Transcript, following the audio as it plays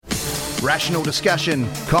Rational discussion,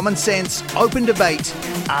 common sense, open debate.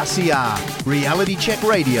 RCR, Reality Check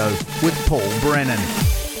Radio with Paul Brennan.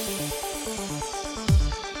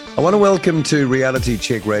 I want to welcome to Reality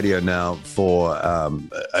Check Radio now for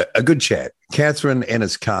a good chat. Kathryn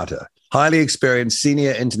Ennis-Carter, highly experienced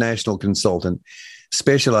senior international consultant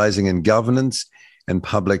specializing in governance and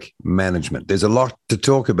public management. There's a lot to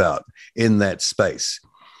talk about in that space.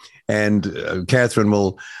 And Kathryn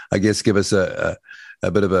will, I guess, give us a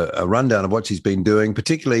bit of a rundown of what she's been doing,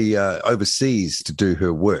 particularly overseas to do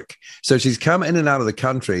her work. So she's come in and out of the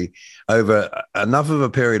country over enough of a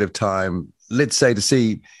period of time, let's say, to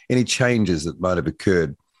see any changes that might have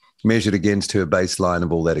occurred, measured against her baseline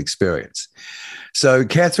of all that experience. So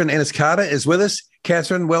Kathryn Ennis-Carter is with us.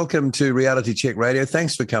 Kathryn, welcome to Reality Check Radio.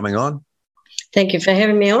 Thanks for coming on. Thank you for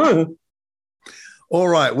having me on. All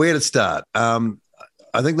right, where to start?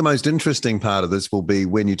 I think the most interesting part of this will be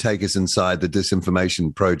when you take us inside the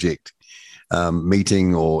Disinformation Project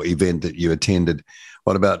meeting or event that you attended,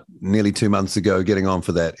 what, about nearly 2 months ago, getting on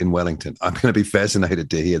for that in Wellington. I'm going to be fascinated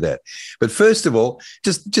to hear that. But first of all,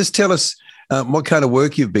 just tell us what kind of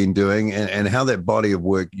work you've been doing and how that body of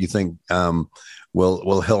work you think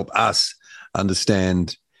will help us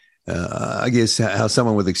understand, I guess, how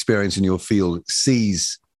someone with experience in your field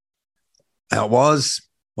sees how it was,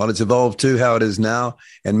 what it's evolved to, how it is now,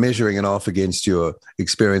 and measuring it off against your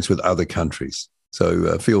experience with other countries.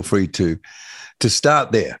 So feel free to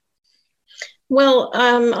start there. Well,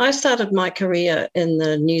 I started my career in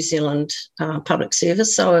the New Zealand public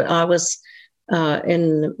service. So I was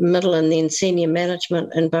in middle and then senior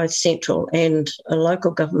management in both central and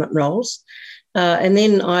local government roles. And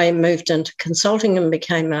then I moved into consulting and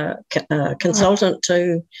became a consultant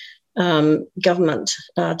to government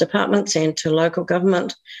departments and to local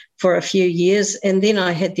government for a few years. And then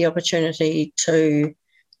I had the opportunity to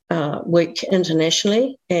work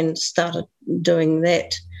internationally and started doing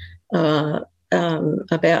that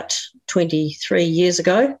about 23 years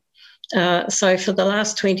ago. So for the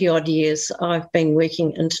last 20 odd years, I've been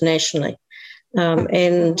working internationally.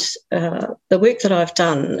 And the work that I've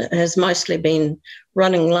done has mostly been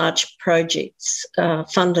running large projects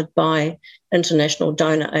funded by international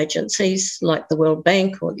donor agencies like the World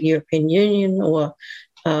Bank or the European Union, or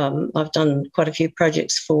I've done quite a few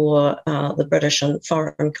projects for the British and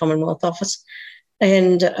Foreign Commonwealth Office.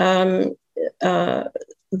 And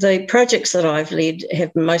the projects that I've led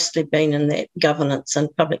have mostly been in that governance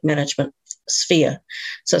and public management sphere.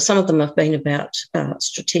 So some of them have been about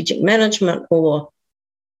strategic management or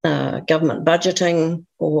government budgeting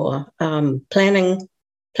or planning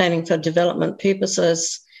for development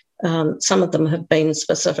purposes. Some of them have been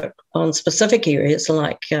specific areas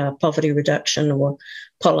like poverty reduction or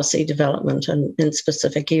policy development in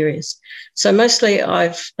specific areas. So mostly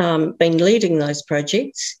I've been leading those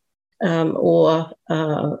projects, or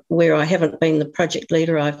where I haven't been the project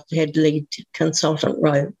leader, I've had lead consultant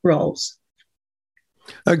roles.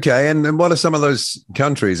 Okay, and what are some of those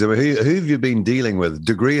countries? Who have you been dealing with?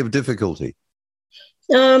 Degree of difficulty?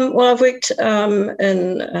 Well, I've worked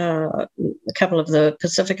in a couple of the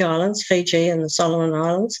Pacific Islands, Fiji and the Solomon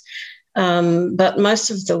Islands, but most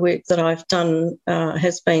of the work that I've done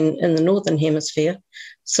has been in the Northern Hemisphere.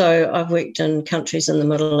 So I've worked in countries in the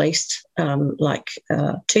Middle East, like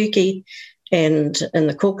Turkey, and in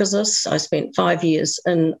the Caucasus. I spent 5 years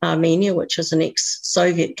in Armenia, which is an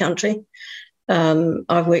ex-Soviet country.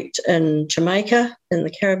 I've worked in Jamaica, in the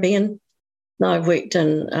Caribbean. I've worked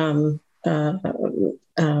in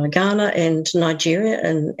Ghana and Nigeria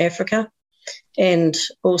in Africa, and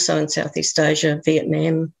also in Southeast Asia,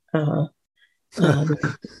 Vietnam. What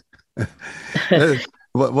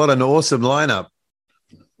an awesome lineup.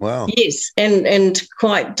 Wow. Yes, and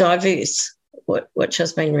quite diverse, which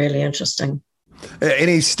has been really interesting.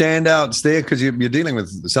 Any standouts there? Because you're dealing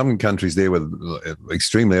with some countries there with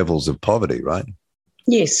extreme levels of poverty, right?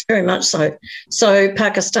 Yes, very much so. So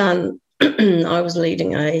Pakistan, I was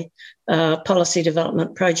leading a policy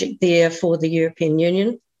development project there for the European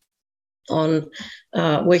Union on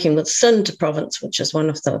working with Sindh province, which is one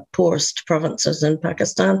of the poorest provinces in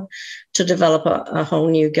Pakistan, to develop a whole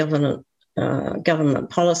new government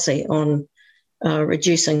policy on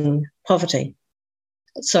reducing poverty.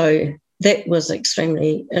 So that was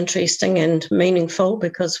extremely interesting and meaningful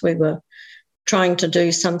because we were trying to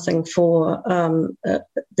do something for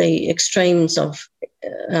the extremes of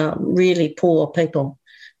really poor people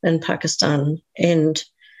in Pakistan. And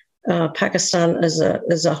Pakistan is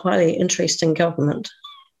a highly interesting government.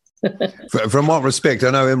 From what respect?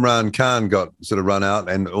 I know Imran Khan got sort of run out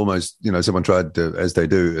and almost, someone tried to, as they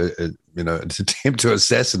do, to attempt to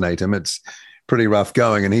assassinate him. It's pretty rough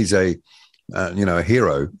going. And he's a a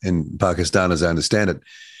hero in Pakistan, as I understand it,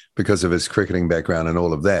 because of his cricketing background and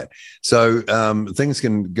all of that. So things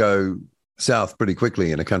can go south pretty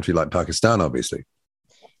quickly in a country like Pakistan, obviously.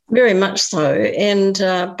 Very much so.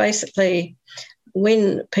 And basically,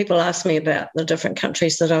 when people ask me about the different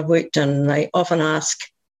countries that I've worked in, they often ask,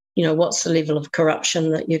 what's the level of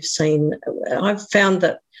corruption that you've seen? I've found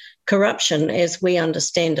that corruption, as we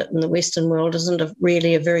understand it in the Western world, isn't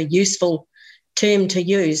really a very useful term to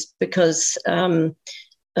use, because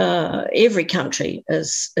every country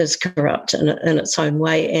is corrupt in its own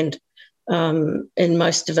way. And in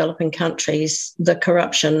most developing countries, the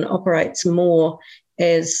corruption operates more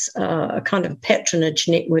as a kind of patronage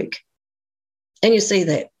network. And you see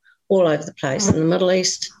that all over the place in the Middle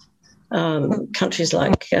East, countries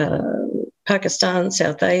like Pakistan,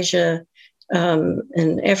 South Asia,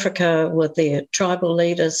 in Africa with their tribal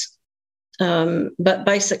leaders. But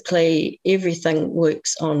basically everything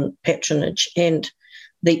works on patronage and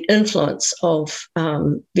the influence of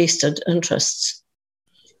vested interests.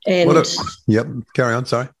 And carry on,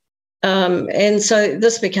 sorry. And so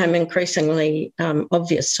this became increasingly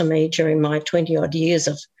obvious to me during my 20-odd years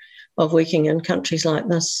of working in countries like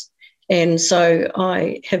this. And so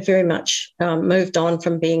I have very much moved on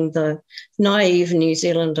from being the naive New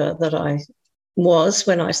Zealander that I was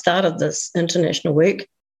when I started this international work.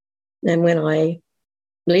 And when I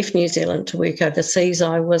left New Zealand to work overseas,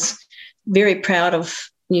 I was very proud of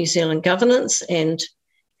New Zealand governance and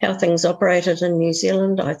how things operated in New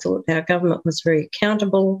Zealand. I thought our government was very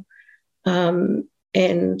accountable. So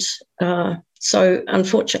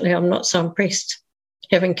unfortunately, I'm not so impressed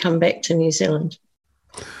having come back to New Zealand.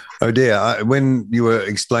 Oh dear! When you were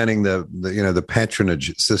explaining the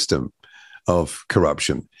patronage system of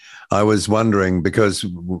corruption, I was wondering, because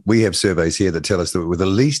we have surveys here that tell us that we're the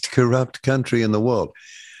least corrupt country in the world.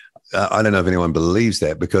 I don't know if anyone believes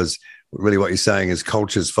that, because really what you're saying is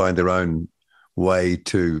cultures find their own way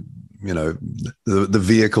to, the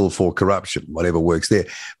vehicle for corruption, whatever works there.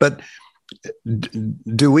 But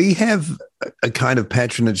do we have a kind of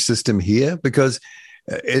patronage system here? Because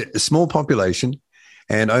a small population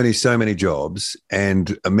and only so many jobs,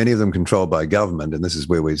 and many of them controlled by government, and this is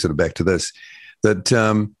where we're sort of back to this, that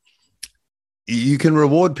you can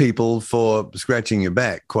reward people for scratching your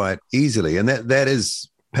back quite easily, and that is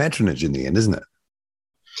patronage in the end, isn't it?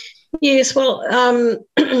 Yes. Well,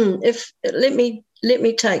 let me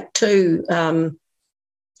take two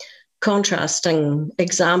contrasting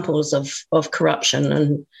examples of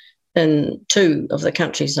corruption in two of the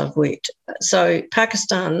countries I've worked. So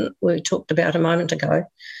Pakistan, we talked about a moment ago.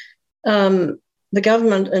 The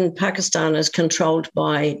government in Pakistan is controlled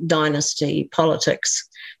by dynasty politics.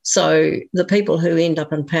 So the people who end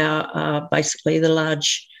up in power are basically the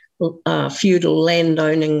large feudal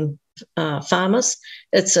landowning farmers.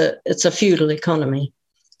 It's a feudal economy.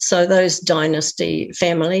 So those dynasty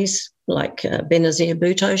families, like Benazir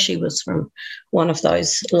Bhutto, she was from one of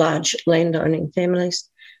those large landowning families.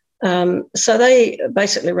 So they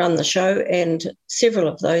basically run the show, and several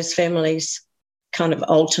of those families kind of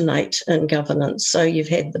alternate in governance. So you've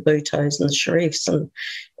had the Bhuttos and the Sharifs, and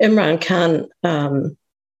Imran Khan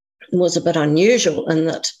was a bit unusual in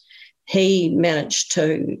that he managed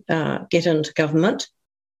to get into government.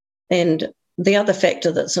 And the other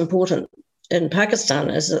factor that's important in Pakistan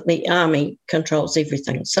is that the army controls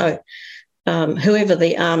everything. So whoever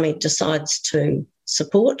the army decides to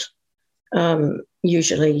support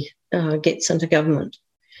usually gets into government.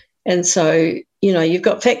 And so, you've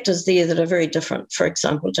got factors there that are very different, for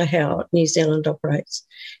example, to how New Zealand operates.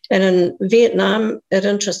 And in Vietnam, it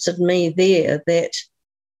interested me there that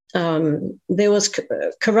there was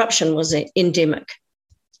corruption was endemic,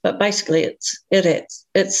 but basically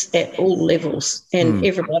it's at all levels, and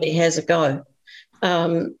everybody has a go.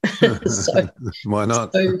 So, why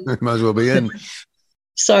not? Might as well be in.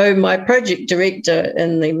 So my project director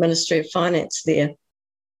in the Ministry of Finance there,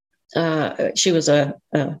 she was a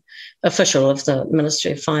official of the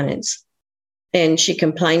Ministry of Finance, and she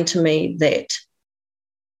complained to me that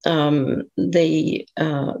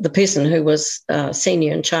the person who was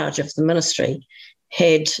senior in charge of the ministry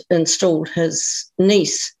had installed his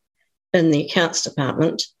niece in the accounts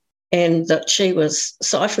department, and that she was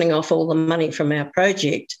siphoning off all the money from our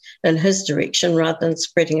project in his direction rather than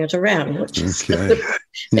spreading it around, which is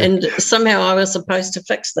and somehow I was supposed to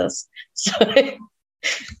fix this. So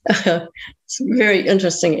it's very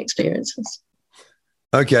interesting experiences.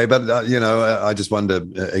 Okay, but I just wonder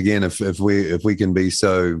again if we can be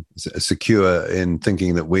so secure in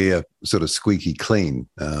thinking that we're sort of squeaky clean.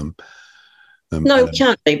 No, we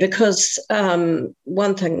can't be, because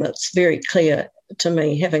one thing that's very clear to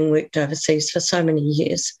me, having worked overseas for so many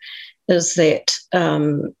years, is that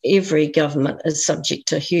every government is subject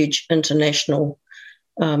to huge international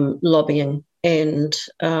lobbying. And,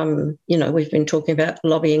 we've been talking about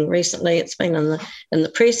lobbying recently. It's been in the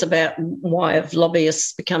press about why have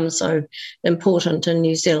lobbyists become so important in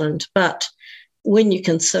New Zealand. But when you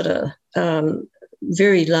consider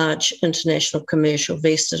very large international commercial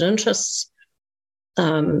vested interests,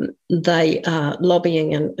 they are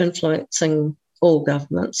lobbying and influencing all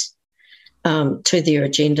governments to their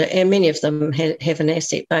agenda, and many of them have an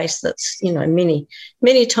asset base that's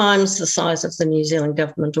many times the size of the New Zealand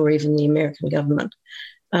government or even the American government.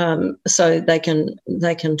 So they can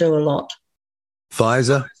do a lot.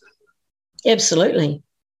 Pfizer, absolutely,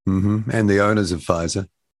 and the owners of Pfizer.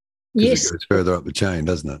 Yes, it goes further up the chain,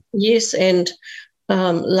 doesn't it? Yes, and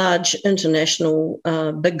large international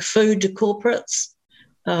big food corporates,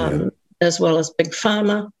 as well as big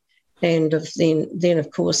pharma. And then of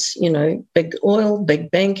course, big oil, big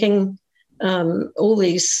banking, all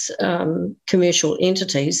these commercial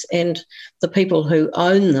entities, and the people who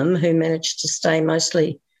own them, who manage to stay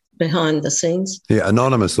mostly behind the scenes. Yeah,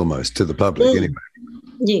 anonymous almost to the public anyway.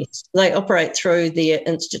 Yes, they operate through their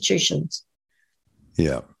institutions.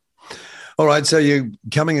 Yeah. All right, so you're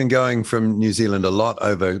coming and going from New Zealand a lot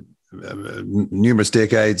over numerous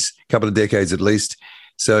decades, a couple of decades at least.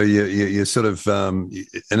 So you're sort of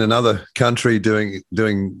in another country doing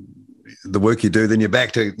the work you do. Then you're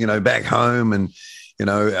back to back home, and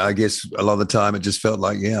I guess a lot of the time it just felt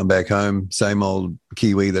like I'm back home, same old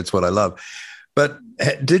Kiwi. That's what I love. But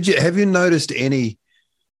have you noticed any?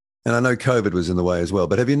 And I know COVID was in the way as well.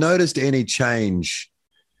 But have you noticed any change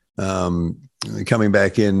coming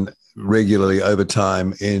back in regularly over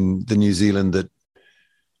time in the New Zealand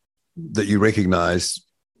that you recognise?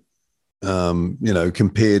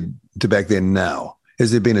 Compared to back then now?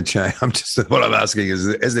 Has there been a change? What I'm asking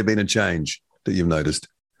is, has there been a change that you've noticed?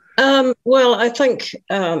 Well, I think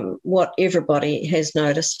what everybody has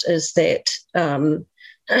noticed is that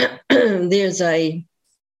there's a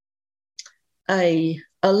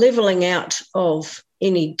levelling out of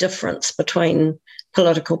any difference between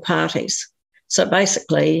political parties. So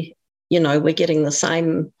basically, we're getting the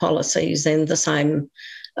same policies and the same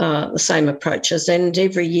approaches, and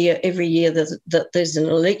every year that there's an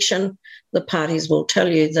election, the parties will tell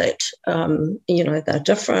you that they're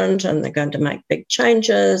different and they're going to make big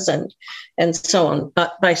changes and so on.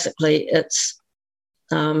 But basically, it's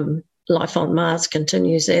life on Mars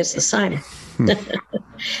continues as the same.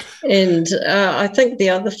 And I think the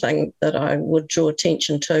other thing that I would draw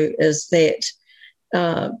attention to is that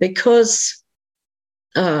because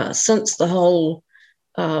since the whole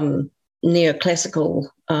neoclassical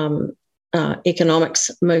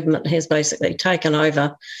economics movement has basically taken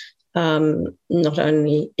over not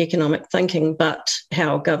only economic thinking but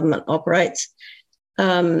how government operates.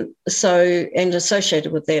 And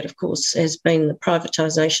associated with that, of course, has been the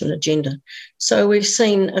privatisation agenda. So we've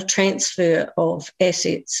seen a transfer of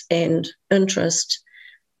assets and interest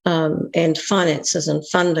and finances and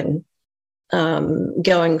funding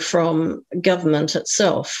going from government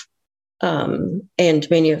itself and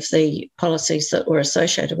many of the policies that were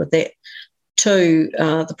associated with that to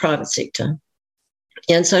the private sector.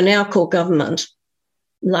 And so now core government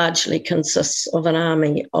largely consists of an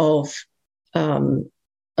army of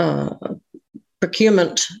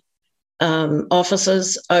procurement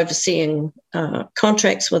officers overseeing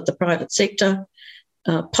contracts with the private sector,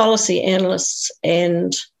 policy analysts,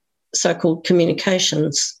 and so-called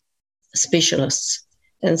communications specialists.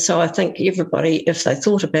 And so I think everybody, if they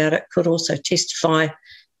thought about it, could also testify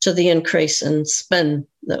to the increase in spin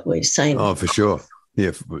that we've seen. Oh, for sure.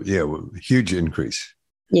 Yeah, huge increase.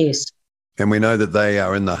 Yes. And we know that they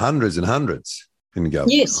are in the hundreds and hundreds in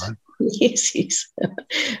government. Yes, right? yes.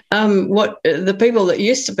 What the people that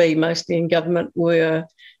used to be mostly in government were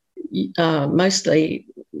mostly,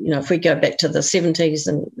 if we go back to the 70s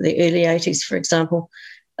and the early 80s, for example,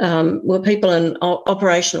 were people in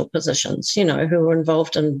operational positions, who were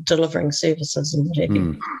involved in delivering services and what have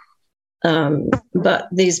you. But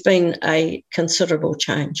there's been a considerable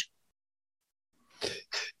change.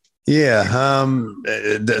 Yeah,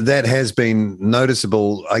 that has been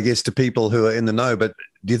noticeable, I guess, to people who are in the know. But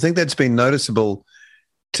do you think that's been noticeable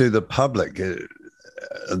to the public?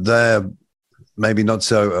 They're maybe not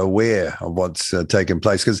so aware of what's taken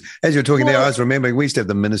place. Because as you're talking there, I was remembering we used to have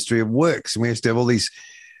the Ministry of Works, and we used to have all these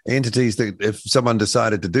entities that if someone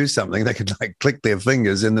decided to do something, they could click their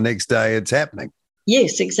fingers and the next day it's happening.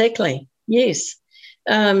 Yes, exactly. Yes.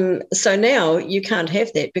 So now you can't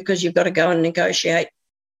have that because you've got to go and negotiate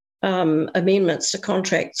amendments to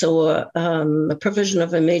contracts or a provision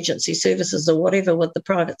of emergency services or whatever with the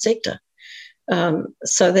private sector.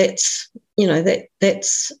 So that's,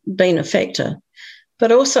 that's been a factor.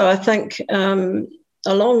 But also, I think,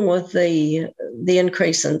 along with the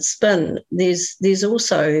increase in spin, there's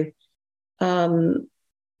also an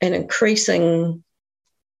increasing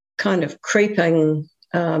kind of creeping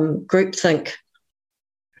groupthink,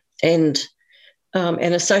 and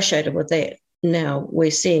associated with that, now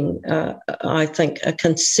we're seeing, I think, a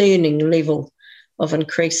concerning level of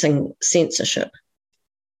increasing censorship.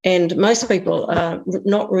 And most people are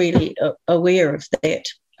not really aware of that,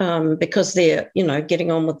 because they're,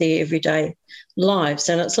 getting on with their everyday lives.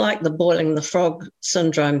 And it's like the boiling the frog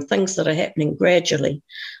syndrome, things that are happening gradually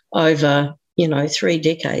over, 3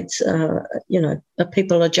 decades.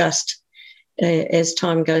 People adjust as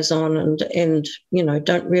time goes on, and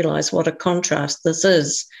don't realise what a contrast this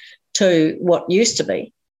is to what used to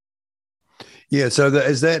be. Yeah, so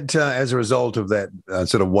is that as a result of that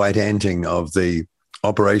sort of white anting of the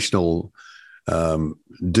operational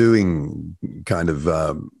doing kind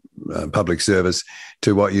of public service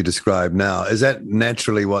to what you describe now? Is that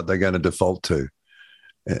naturally what they're going to default to?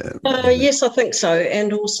 Yes, I think so.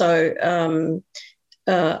 And also,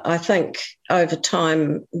 I think over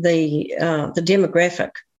time, the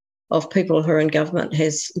demographic of people who are in government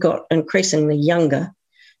has got increasingly younger.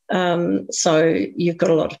 So you've got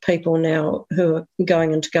a lot of people now who are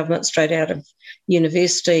going into government straight out of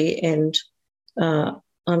university, and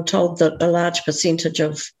I'm told that a large percentage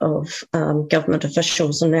of government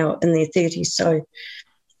officials are now in their 30s, so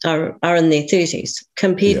are in their 30s,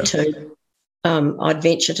 compared to, I'd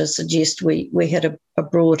venture to suggest we had a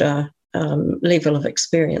broader level of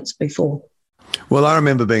experience before. Well, I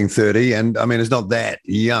remember being 30, and I mean, it's not that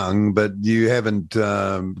young, but you haven't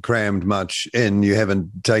crammed much in. You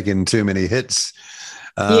haven't taken too many hits.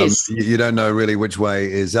 Yes. You don't know really which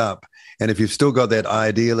way is up. And if you've still got that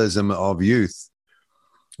idealism of youth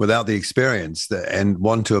without the experience and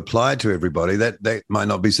want to apply to everybody, that might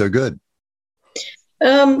not be so good.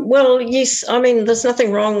 Well, yes. I mean, there's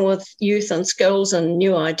nothing wrong with youth and skills and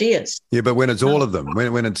new ideas. Yeah, but when it's all of them,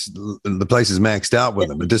 when it's the place is maxed out with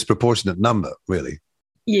them, a disproportionate number, really.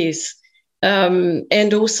 Yes.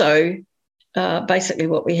 And also, basically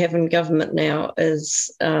what we have in government now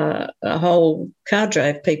is a whole cadre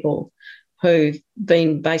of people who've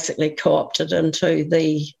been basically co-opted into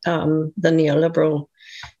the neoliberal,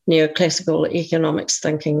 neoclassical economics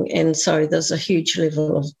thinking. And so there's a huge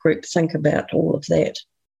level of groupthink about all of that.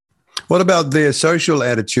 What about their social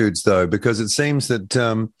attitudes, though? Because it seems that,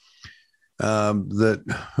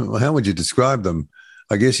 how would you describe them?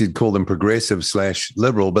 I guess you'd call them progressive /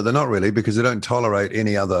 liberal, but they're not really, because they don't tolerate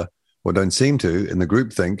any other, or don't seem to, in the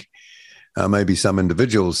groupthink. Maybe some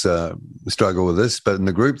individuals struggle with this, but in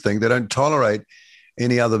the groupthink, they don't tolerate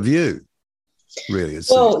any other view. Really,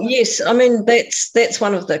 well, yes. I mean, that's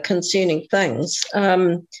one of the concerning things.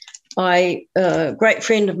 A great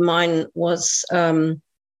friend of mine was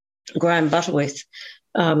Graham Butterworth,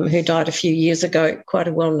 who died a few years ago, quite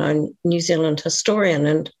a well-known New Zealand historian.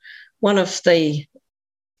 And one of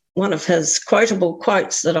his quotable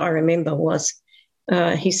quotes that I remember was,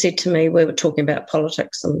 he said to me, we were talking about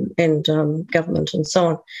politics and government and so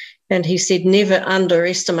on, and he said, never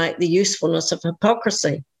underestimate the usefulness of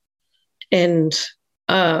hypocrisy. And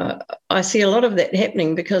I see a lot of that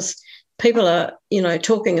happening, because people are,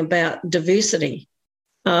 talking about diversity,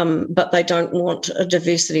 but they don't want a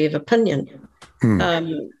diversity of opinion. How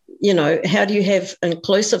do you have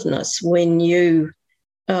inclusiveness when you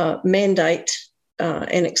mandate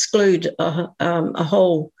and exclude a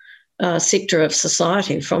whole sector of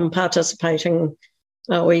society from participating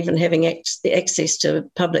or even having access to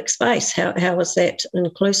public space? How is that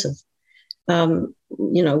inclusive?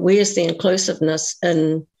 Where's the inclusiveness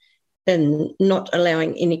in not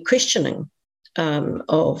allowing any questioning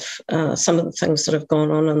of some of the things that have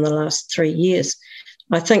gone on in the last 3 years?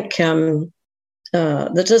 I think the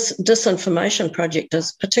Disinformation project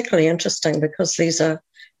is particularly interesting, because there's a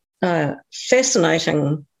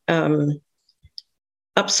fascinating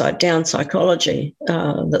upside-down psychology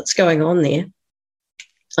that's going on there.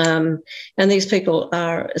 And these people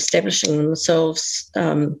are establishing themselves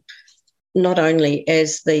not only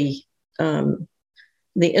as the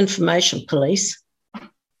information police,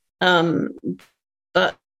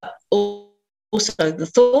 but also the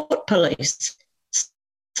thought police.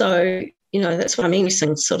 So, that's what I mean,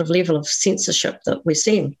 some sort of level of censorship that we're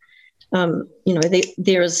seeing.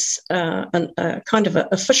 There is a kind of an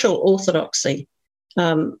official orthodoxy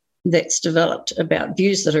that's developed about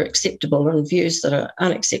views that are acceptable and views that are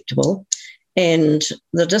unacceptable. And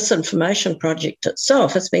the Disinformation project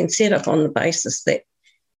itself has been set up on the basis that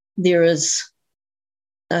there is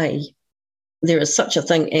such a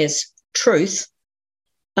thing as Truth,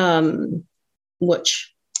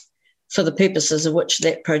 which, for the purposes of which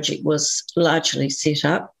that project was largely set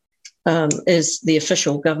up, is the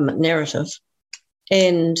official government narrative,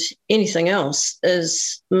 and anything else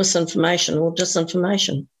is misinformation or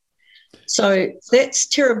disinformation. So that's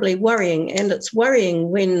terribly worrying, and it's worrying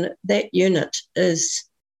when that unit is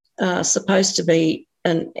supposed to be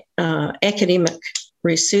an academic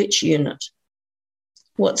research unit.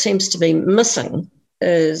 What seems to be missing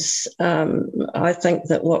is, I think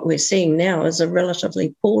that what we're seeing now is a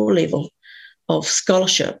relatively poor level of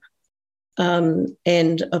scholarship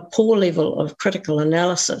and a poor level of critical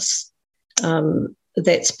analysis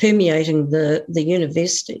that's permeating the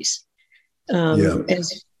universities,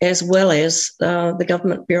 as well as the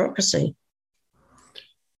government bureaucracy.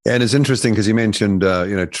 And it's interesting because you mentioned,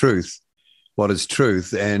 truth. What is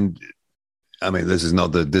truth? And I mean, this is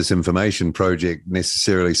not the Disinformation Project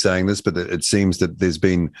necessarily saying this, but it seems that there's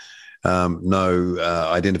been no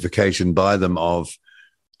identification by them of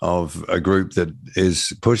a group that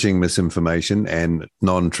is pushing misinformation and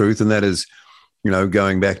non-truth, and that is,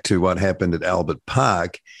 going back to what happened at Albert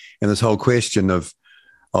Park and this whole question of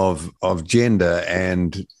gender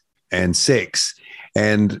and sex,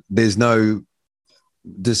 and there's no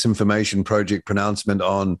Disinformation Project pronouncement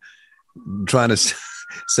on trying to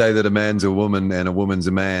say that a man's a woman and a woman's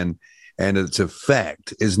a man, and it's a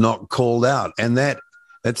fact, is not called out. And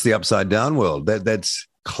that's the upside down world. That's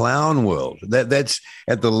clown world. That's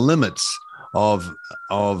at the limits of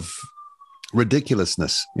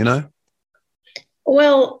ridiculousness,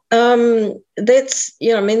 Well, that's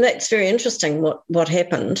that's very interesting what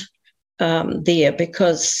happened there,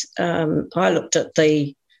 because I looked at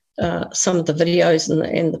some of the videos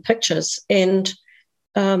and the pictures, and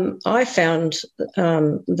I found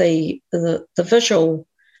the visual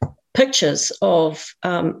pictures of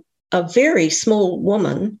a very small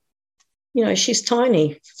woman. She's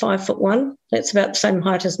tiny, 5'1". That's about the same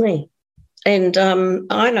height as me. And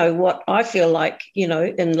I know what I feel like,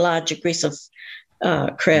 in large, aggressive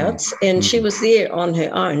crowds. And she was there on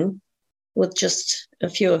her own with just a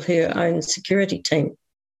few of her own security team.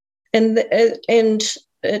 And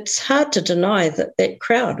it's hard to deny that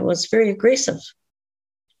crowd was very aggressive.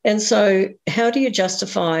 And so how do you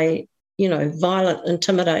justify, violent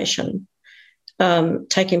intimidation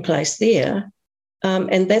taking place there?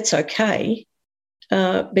 And that's okay,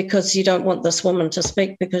 because you don't want this woman to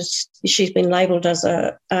speak because she's been labelled as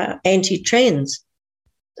a anti-trans.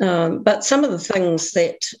 But some of the things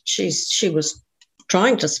that she was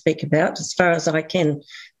trying to speak about, as far as I can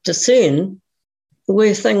discern,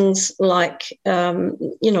 were things like,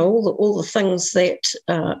 all the things that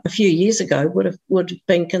a few years ago would have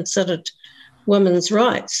been considered women's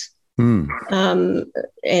rights. And,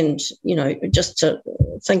 just to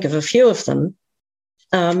think of a few of them,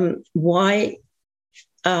 why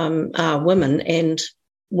are women and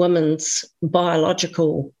women's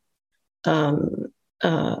biological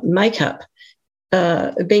makeup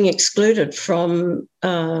being excluded from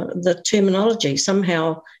the terminology?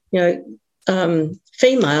 Somehow,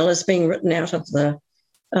 female is being written out of the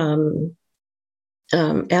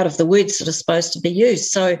words that are supposed to be used.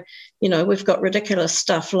 So, we've got ridiculous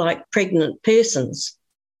stuff like pregnant persons,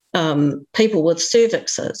 people with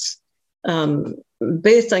cervixes,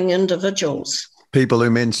 birthing individuals, people who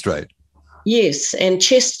menstruate. Yes, and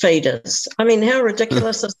chest feeders. I mean, how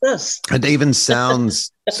ridiculous is this? It even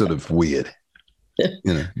sounds sort of weird.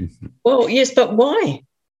 Well, yes, but why?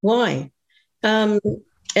 Why? And,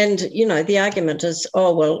 the argument is,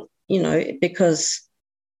 because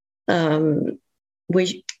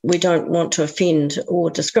we don't want to offend or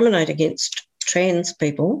discriminate against trans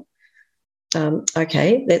people.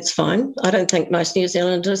 Okay, that's fine. I don't think most New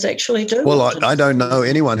Zealanders actually do. Well, I don't know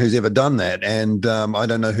anyone who's ever done that, and I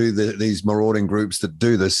don't know who these marauding groups that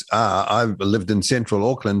do this are. I've lived in central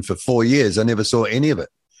Auckland for 4 years. I never saw any of it,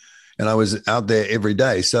 and I was out there every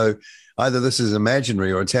day. So either this is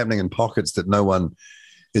imaginary or it's happening in pockets that no one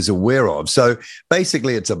is aware of. So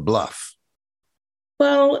basically it's a bluff.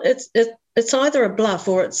 Well, it's either a bluff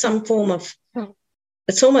or it's some form of,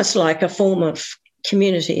 it's almost like a form of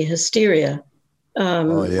community hysteria.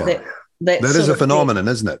 That is a phenomenon,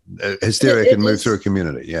 isn't it? Hysteria can move through a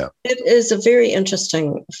community, yeah. It is a very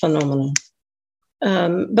interesting phenomenon.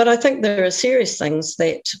 But I think there are serious things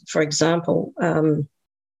that, for example,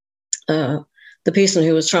 the person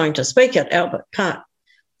who was trying to speak at Albert Park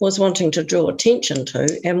was wanting to draw attention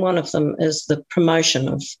to, and one of them is the promotion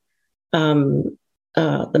of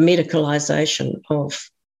the medicalisation of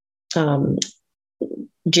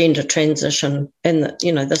gender transition, and that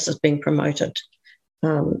this is being promoted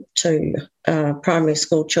to primary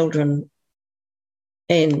school children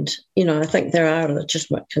And, I think there are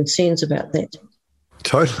legitimate concerns about that.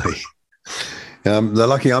 Totally. They're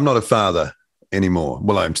lucky I'm not a father anymore.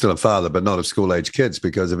 Well, I'm still a father, but not of school-age kids,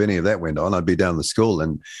 because if any of that went on, I'd be down the school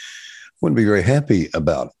and wouldn't be very happy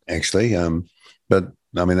about, actually. But,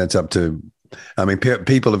 I mean, that's up to... I mean,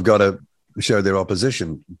 people have got to show their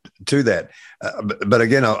opposition to that. But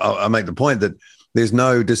again, I'll make the point that there's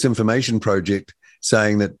no disinformation project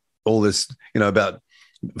saying that all this, about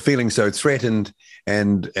feeling so threatened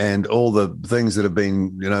and all the things that have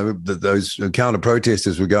been, that those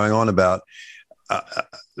counter-protesters were going on about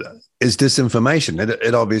is disinformation.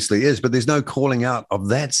 It obviously is, but there's no calling out of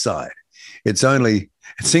that side. It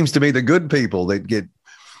seems to be the good people that get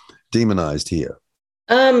demonized here.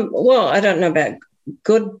 Well, I don't know about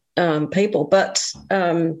good people, but...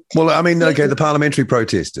 the parliamentary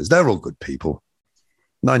protesters, they're all good people.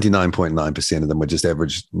 99.9% of them were just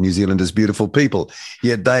average New Zealanders, beautiful people.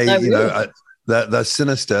 Yet they, they're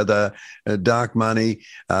sinister, the dark money,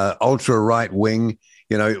 ultra right wing.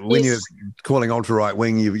 When you're calling ultra right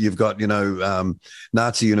wing, you've got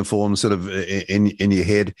Nazi uniforms sort of in your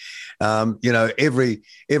head.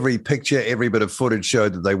 Every picture, every bit of footage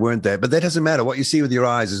showed that they weren't that. But that doesn't matter. What you see with your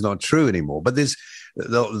eyes is not true anymore. But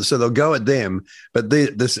they'll go at them. But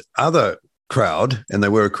this other crowd, and they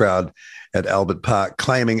were a crowd at Albert Park,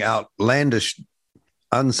 claiming outlandish,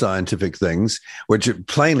 unscientific things, which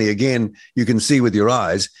plainly, again, you can see with your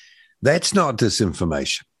eyes. That's not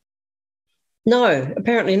disinformation. No,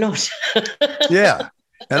 apparently not. Yeah.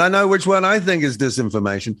 And I know which one I think is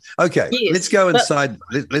disinformation. Okay, yes, let's go inside.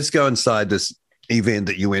 Let's go inside this event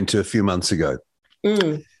that you went to a few months ago.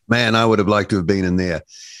 Man, I would have liked to have been in there.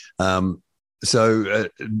 So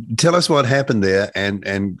tell us what happened there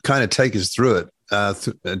and kind of take us through it.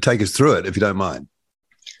 If you don't mind.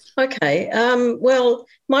 Okay. Well,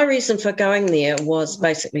 my reason for going there was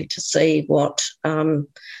basically to see what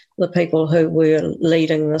the people who were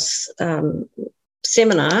leading this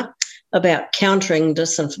seminar about countering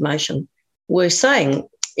disinformation were saying.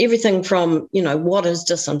 Everything from, what is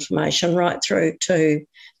disinformation right through to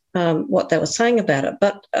what they were saying about it.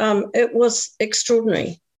 But it was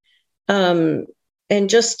extraordinary. And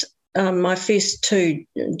just my first two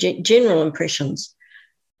general impressions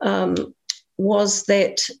was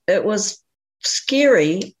that it was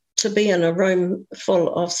scary to be in a room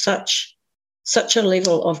full of such a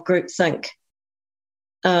level of groupthink.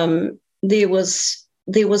 There was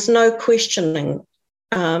no questioning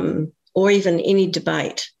or even any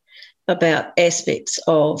debate about aspects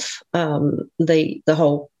of the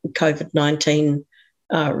whole COVID-19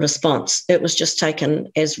 response. It was just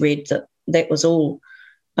taken as read that was all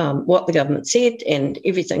what the government said, and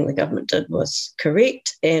everything the government did was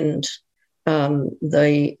correct, and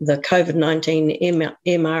the COVID-19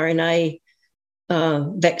 mRNA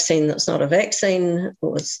vaccine that's not a vaccine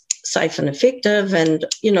was safe and effective, and,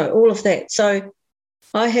 all of that. So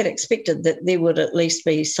I had expected that there would at least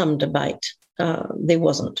be some debate. There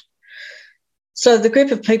wasn't. So the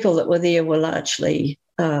group of people that were there were largely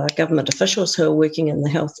government officials who are working in the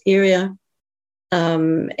health area,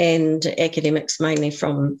 and academics mainly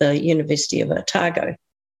from the University of Otago,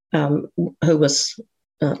 who was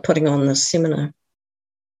putting on this seminar.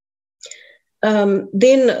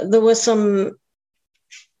 Then there was some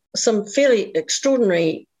fairly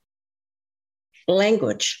extraordinary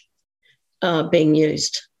language being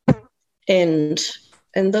used, and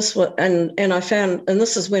this was, and I found, and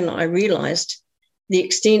this is when I realised the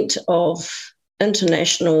extent of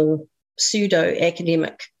international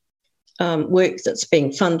pseudo-academic work that's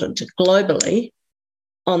being funded globally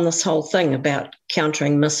on this whole thing about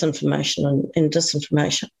countering misinformation and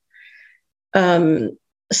disinformation.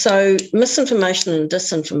 So misinformation and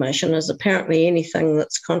disinformation is apparently anything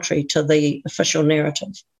that's contrary to the official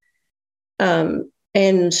narrative.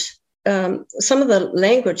 And some of the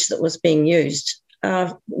language that was being used,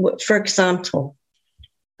 for example,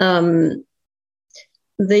 the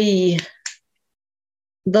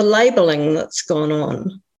labelling that's gone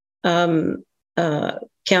on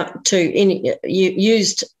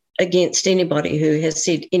used against anybody who has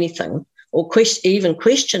said anything or even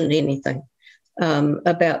questioned anything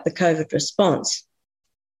about the COVID response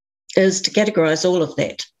is to categorise all of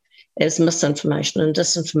that as misinformation and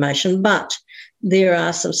disinformation. But there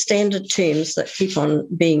are some standard terms that keep on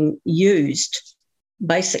being used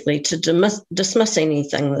basically to dismiss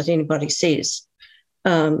anything that anybody says.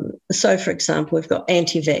 So, for example, we've got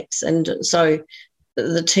anti-vax, and so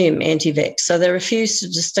the term anti-vax. So they refuse to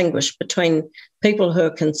distinguish between people who are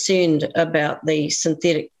concerned about the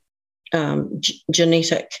synthetic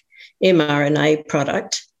genetic mRNA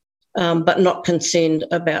product but not concerned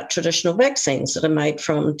about traditional vaccines that are made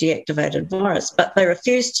from deactivated virus. But they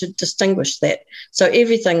refuse to distinguish that. So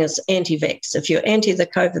everything is anti-vax. If you're anti the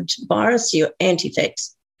COVID virus, you're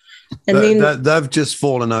anti-vax. And then they've just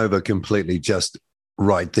fallen over completely just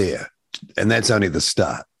right there. And that's only the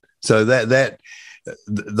start. So that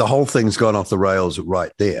the whole thing's gone off the rails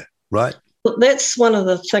right there, right? Well, that's one of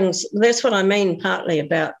the things, that's what I mean partly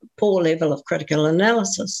about poor level of critical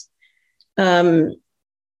analysis. And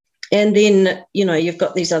then, you've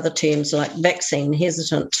got these other terms like vaccine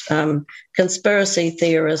hesitant, conspiracy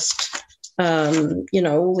theorist,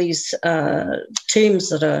 all these terms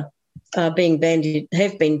that have been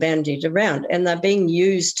bandied around, and they're being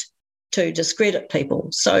used to discredit people.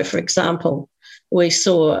 So, for example, we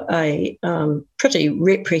saw a pretty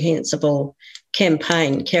reprehensible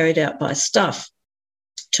campaign carried out by Stuff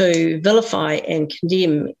to vilify and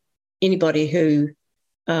condemn anybody who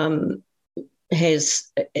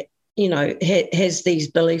has these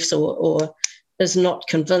beliefs or is not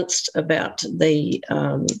convinced about the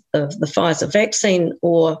Pfizer vaccine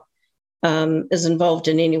or is involved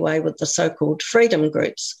in any way with the so-called freedom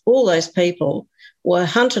groups. All those people were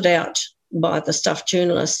hunted out by the Stuff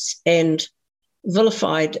journalists and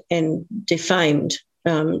vilified and defamed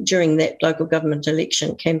during that local government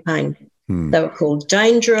election campaign. They were called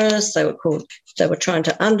dangerous. They were trying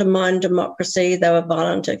to undermine democracy. They were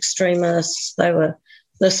violent extremists. They were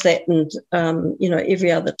this, that, and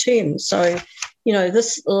every other term. So,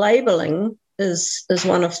 this labelling is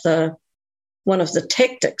one of the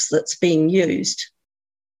tactics that's being used.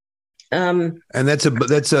 And that's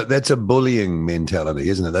a bullying mentality,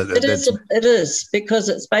 isn't it? It is, because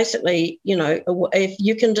it's basically, if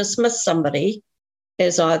you can dismiss somebody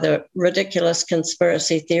as either ridiculous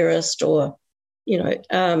conspiracy theorist or,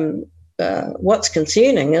 what's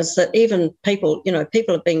concerning is that even people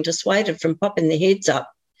are being dissuaded from popping their heads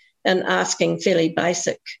up and asking fairly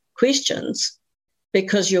basic questions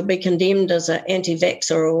because you'll be condemned as an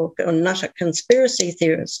anti-vaxxer or a nutter conspiracy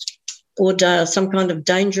theorist or some kind of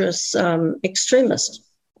dangerous extremist.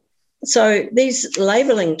 So these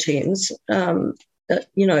labelling terms, are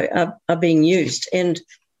being used. And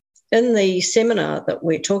in the seminar that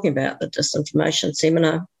we're talking about, the disinformation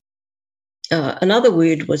seminar, another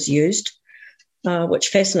word was used, which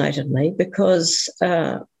fascinated me because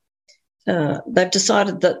they've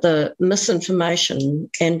decided that the misinformation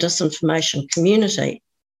and disinformation community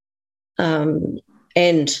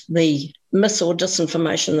and the mis or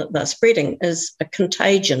disinformation that they're spreading is a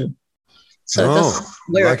contagion. So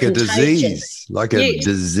we're like a disease,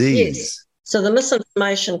 disease. Yes. So the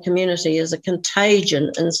misinformation community is a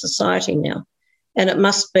contagion in society now, and it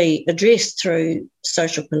must be addressed through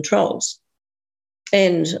social controls.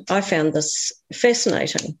 And I found this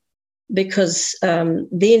fascinating because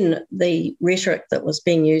then the rhetoric that was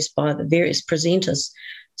being used by the various presenters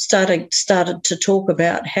started to talk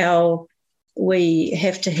about how we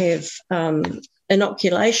have to have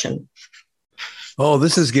inoculation. Oh,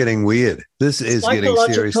 this is getting weird. This is getting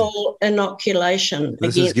serious. Psychological inoculation.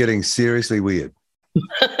 This is getting seriously weird.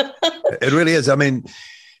 It really is. I mean,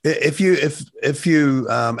 if you,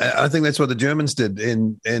 I think that's what the Germans did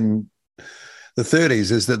in the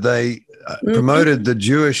 30s, is that they promoted the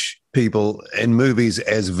Jewish people in movies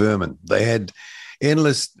as vermin. They had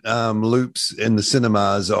endless loops in the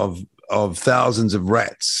cinemas of thousands of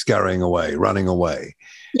rats scurrying away, running away.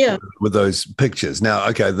 Yeah. With those pictures. Now,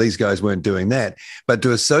 okay, these guys weren't doing that, but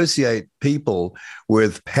to associate people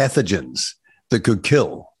with pathogens that could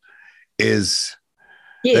kill is,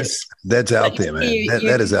 yes, that's out there, man.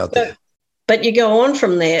 That is out there. But you go on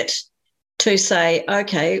from that to say,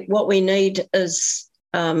 okay, what we need is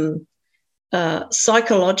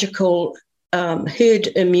psychological herd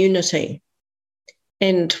immunity.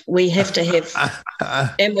 And we have to have,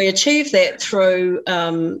 and we achieve that through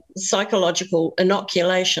psychological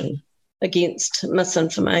inoculation against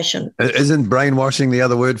misinformation. Isn't brainwashing the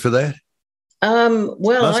other word for that?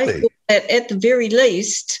 Well, I thought that at the very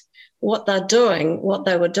least, what they were doing,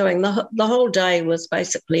 the whole day was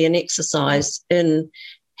basically an exercise in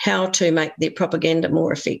how to make their propaganda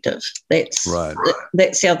more effective. That's right.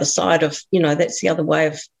 That's the other side of, that's the other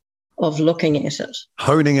way of looking at it.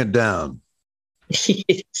 Honing it down.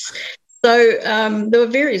 Yes. So there were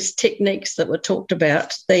various techniques that were talked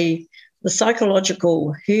about. The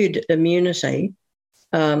psychological herd immunity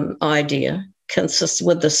idea consists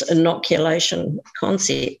with this inoculation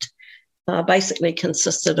concept. Basically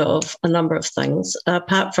consisted of a number of things,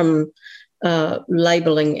 apart from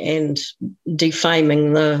labelling and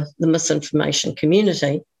defaming the misinformation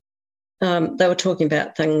community. They were talking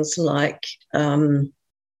about things like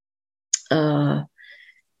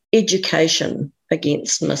education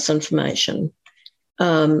against misinformation,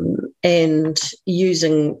 and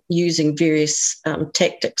using various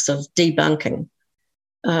tactics of debunking,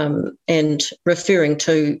 and referring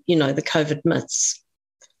to, the COVID myths.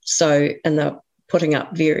 So, and they're putting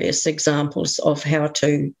up various examples of how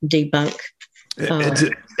to debunk.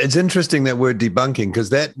 It's interesting, that word debunking, because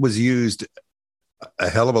that was used a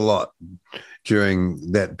hell of a lot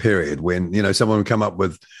during that period when, someone would come up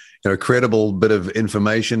with a credible bit of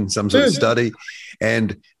information, some sort of study,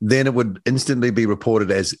 and then it would instantly be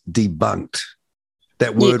reported as debunked.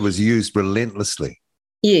 That word was used relentlessly.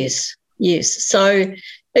 Yes. So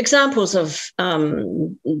examples of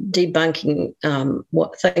debunking,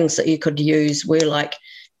 what things that you could use were like,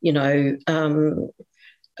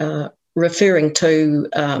 referring to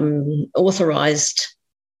authorised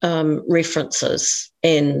references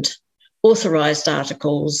and authorised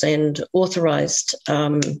articles and authorised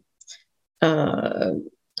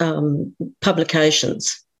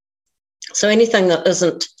publications. So anything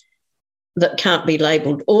that can't be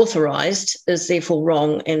labelled authorised is therefore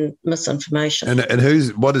wrong and misinformation.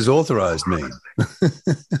 And what does authorised mean?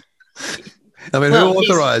 I mean, who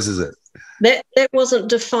authorises it? That wasn't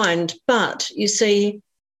defined, but you see,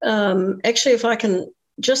 actually, if I can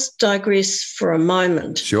just digress for a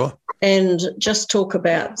moment. Sure. And just talk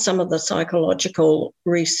about some of the psychological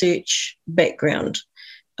research background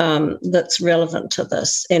that's relevant to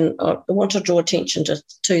this. And I want to draw attention to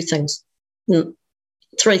three things.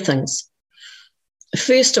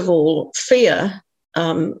 First of all, fear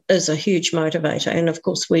is a huge motivator. And, of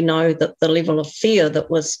course, we know that the level of fear that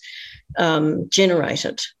was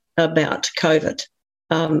generated about COVID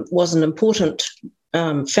was an important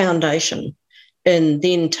foundation in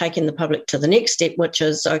then taking the public to the next step, which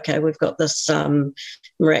is, okay, we've got this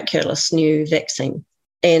miraculous new vaccine,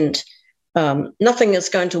 and nothing is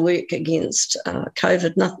going to work against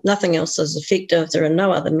COVID. Nothing else is effective. There are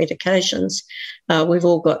no other medications. We've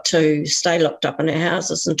all got to stay locked up in our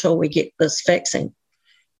houses until we get this vaccine.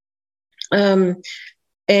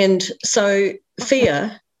 And so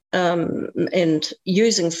fear, and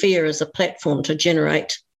using fear as a platform to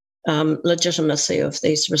generate legitimacy of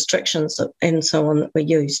these restrictions and so on that were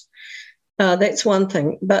used. That's one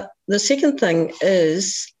thing. But the second thing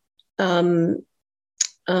is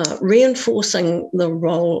reinforcing the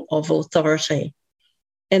role of authority.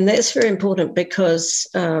 And that's very important because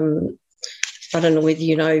I don't know whether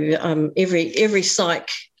you know, every psych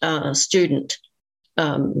student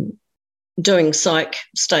doing psych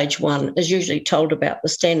stage 1 is usually told about the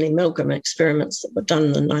Stanley Milgram experiments that were done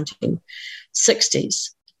in the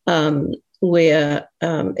 1960s. Where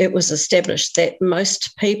it was established that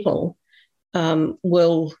most people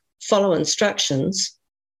will follow instructions.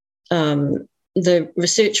 The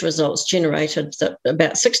research results generated that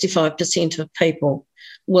about 65% of people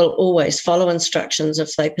will always follow instructions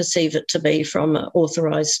if they perceive it to be from an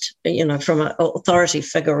authorised, from an authority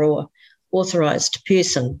figure or authorised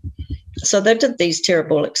person. So they did these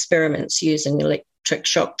terrible experiments using electric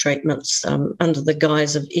shock treatments under the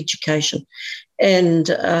guise of education. And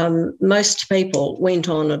most people went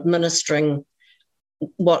on administering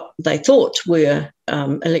what they thought were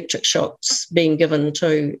electric shocks being given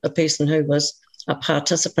to a person who was a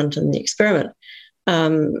participant in the experiment.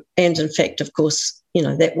 And in fact, of course,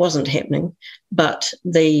 that wasn't happening. But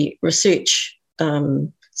the research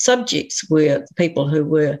subjects were the people who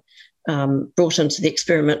were brought into the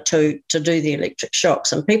experiment to do the electric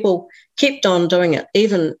shocks. And people kept on doing it,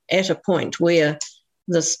 even at a point where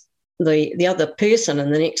the other person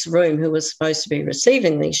in the next room who was supposed to be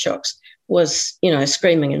receiving these shocks was,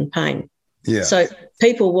 screaming in pain. Yeah. So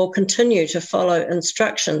people will continue to follow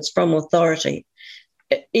instructions from authority,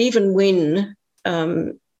 even when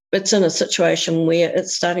it's in a situation where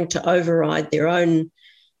it's starting to override their own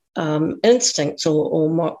instincts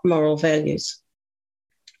or moral values.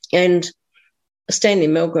 And Stanley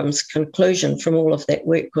Milgram's conclusion from all of that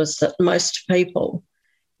work was that most people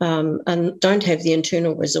and don't have the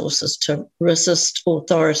internal resources to resist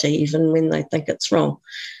authority even when they think it's wrong.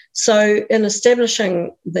 So in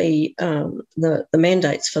establishing the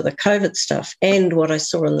mandates for the COVID stuff and what I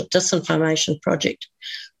saw in the Disinformation project,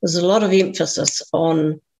 there's a lot of emphasis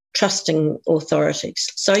on trusting authorities.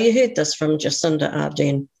 So you heard this from Jacinda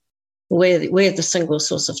Ardern, we're the single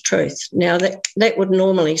source of truth. Now, that would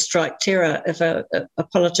normally strike terror if a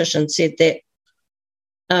politician said that,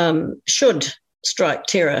 should strike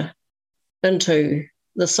terror into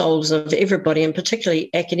the souls of everybody, and particularly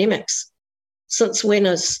academics. Since when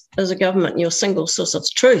is a government your single source of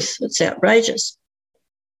truth? It's outrageous.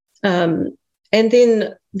 And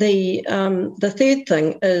then the third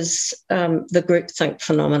thing is the groupthink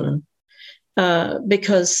phenomenon,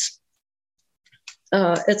 because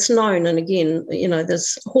it's known, and again,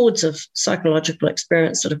 there's hordes of psychological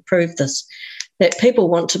experience that have proved this, that people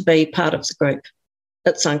want to be part of the group.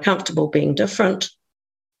 It's uncomfortable being different.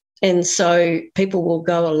 And so people will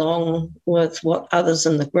go along with what others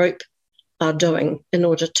in the group are doing in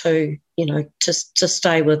order to, to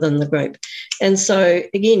stay within the group. And so,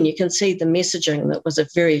 again, you can see the messaging that was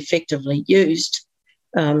very effectively used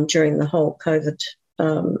during the whole COVID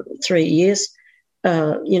 3 years,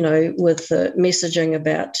 with the messaging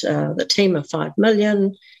about the team of 5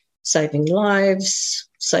 million, saving lives,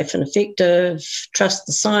 safe and effective, trust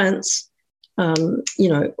the science,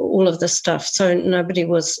 all of this stuff. So nobody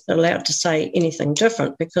was allowed to say anything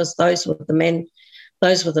different, because those were the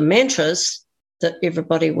mantras that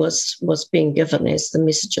everybody was being given as the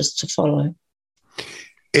messages to follow.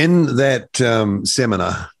 In that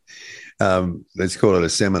seminar, let's call it a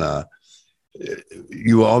seminar,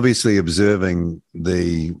 you were obviously observing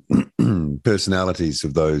the personalities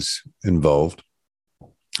of those involved.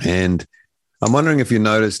 And I'm wondering if you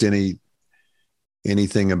noticed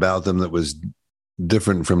anything about them that was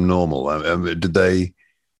different from normal. Were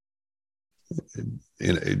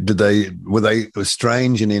they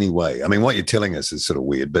strange in any way? I mean, what you're telling us is sort of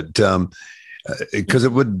weird, but because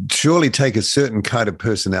it would surely take a certain kind of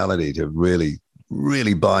personality to really,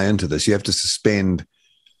 really buy into this. You have to suspend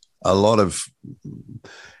a lot of,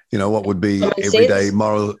 what would be common everyday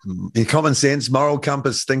sense. Common sense, moral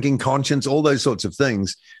compass, thinking, conscience, all those sorts of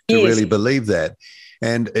things to really believe that.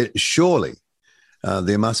 And surely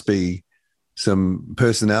there must be some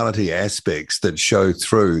personality aspects that show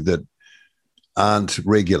through that aren't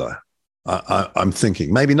regular. I'm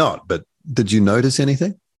thinking, maybe not, but did you notice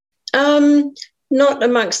anything? Not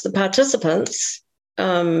amongst the participants.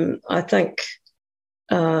 I think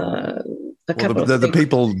a couple of the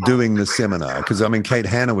people doing the seminar, because Kate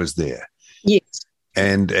Hanna was there. Yes.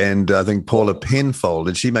 And I think Paula Penfold,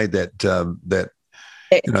 and she made that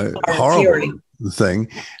horrible theory thing.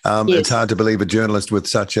 Yes. It's hard to believe a journalist with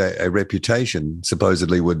such a reputation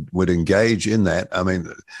supposedly would engage in that. I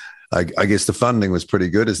mean, I guess the funding was pretty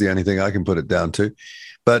good is the only thing I can put it down to.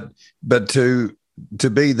 But to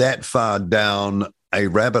be that far down a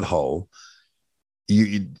rabbit hole,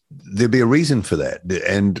 there'd be a reason for that.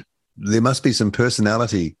 And there must be some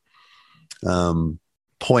personality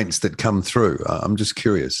points that come through. I'm just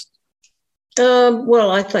curious. Well,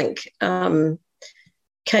 I think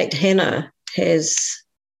Kate Hanna has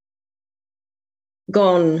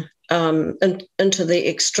gone into the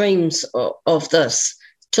extremes of this,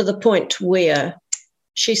 to the point where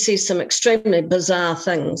she sees some extremely bizarre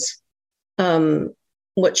things,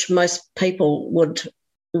 which most people would,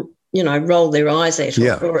 roll their eyes at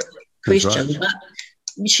or question. Right.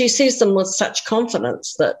 But she sees them with such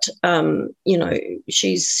confidence that,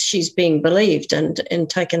 she's being believed and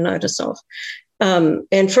taken notice of.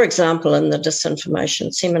 And, for example, in the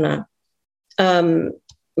Disinformation seminar,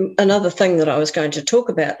 another thing that I was going to talk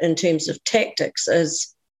about in terms of tactics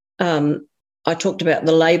is I talked about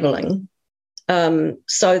the labelling,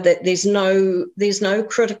 so that there's no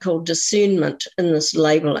critical discernment in this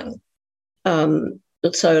labelling.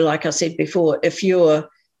 So, like I said before, if you're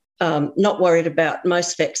not worried about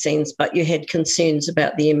most vaccines, but you had concerns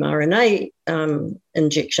about the mRNA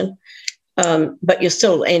injection, but you're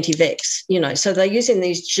still anti-vax, so they're using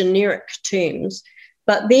these generic terms.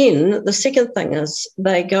 But then the second thing is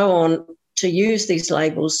they go on to use these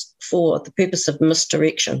labels for the purpose of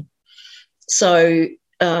misdirection. So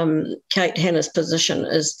Kate Hanna's position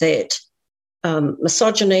is that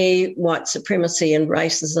misogyny, white supremacy and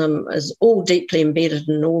racism is all deeply embedded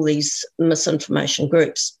in all these misinformation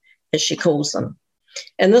groups, as she calls them.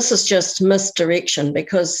 And this is just misdirection,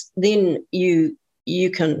 because then you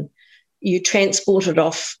transport it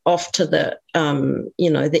off to the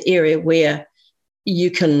the area where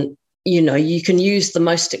you can use the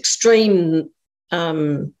most extreme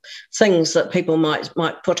things that people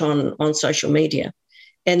might put on social media.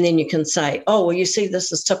 And then you can say, oh, well, you see,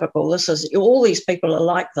 this is typical. This is, all these people are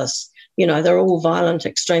like this. They're all violent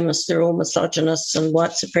extremists. They're all misogynists and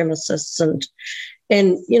white supremacists. And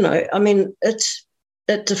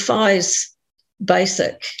it defies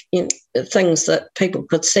basic things that people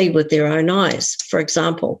could see with their own eyes. For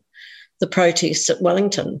example, the protests at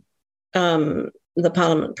Wellington, the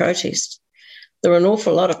Parliament protest. There were an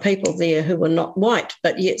awful lot of people there who were not white,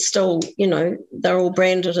 but yet still, they're all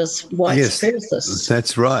branded as white supremacists.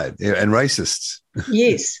 That's right, and racists.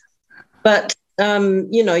 Yes, but,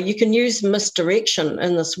 you can use misdirection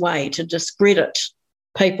in this way to discredit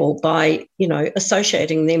people by,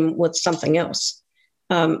 associating them with something else.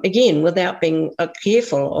 Again, without being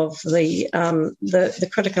careful of the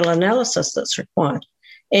critical analysis that's required.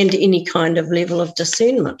 and any kind of level of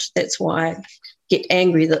discernment. That's why I get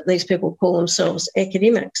angry that these people call themselves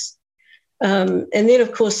academics. And then,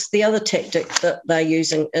 of course, the other tactic that they're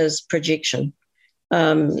using is projection.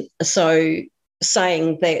 So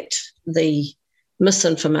saying that the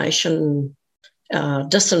misinformation,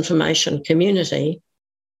 disinformation community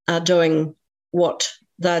are doing what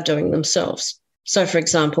they're doing themselves. So, for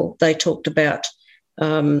example, they talked about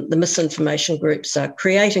the misinformation groups are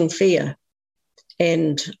creating fear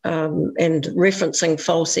and referencing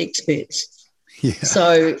false experts. Yeah.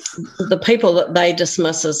 So the people that they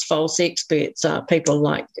dismiss as false experts are people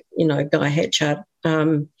like, Guy Hatchard,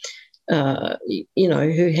 who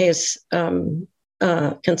has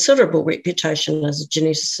a considerable reputation as a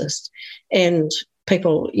geneticist, and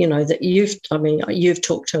people, that you've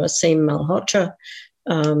talked to, Aseem Malhotra.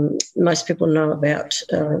 Most people know about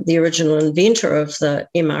the original inventor of the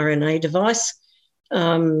mRNA device,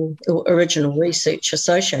 or original research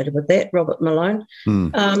associated with that, Robert Malone.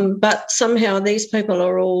 But somehow these people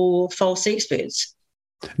are all false experts.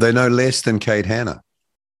 They know less than Kate Hanna.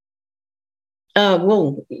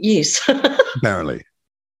 Well, yes. Apparently.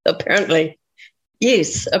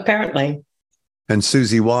 Yes, apparently. And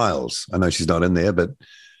Susie Wiles. I know she's not in there, but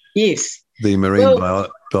yes, the marine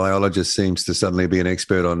biologist seems to suddenly be an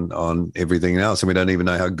expert on everything else, and we don't even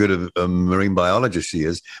know how good of a marine biologist she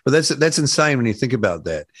is. But that's insane when you think about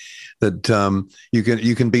that. That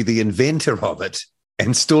you can be the inventor of it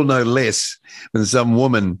and still know less than some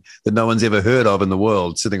woman that no one's ever heard of in the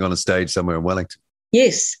world sitting on a stage somewhere in Wellington.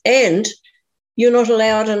 Yes, and you're not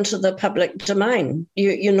allowed into the public domain.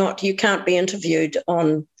 You can't be interviewed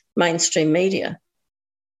on mainstream media.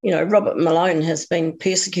 Robert Malone has been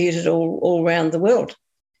persecuted all around the world.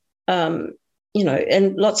 And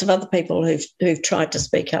lots of other people who've tried to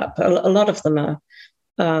speak up. A lot of them are,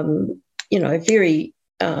 very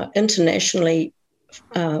internationally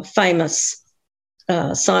famous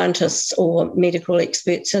scientists or medical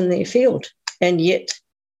experts in their field, and yet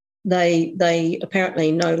they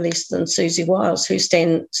apparently know less than Susie Wiles, who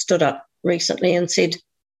stood up recently and said,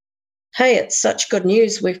 hey, it's such good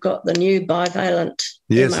news. We've got the new bivalent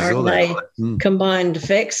mRNA combined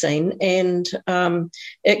vaccine, and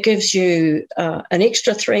it gives you an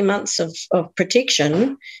extra 3 months of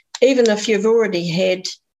protection, even if you've already had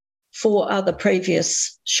 4 other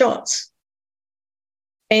previous shots.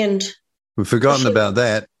 And we've forgotten about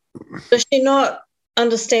that. Does she not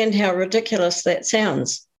understand how ridiculous that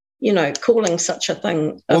sounds? Calling such a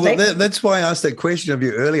thing. That's why I asked that question of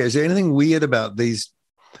you earlier. Is there anything weird about these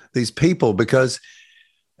people? Because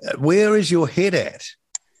where is your head at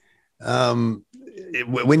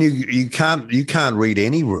when you can't read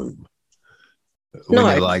any room when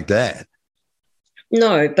you're like that?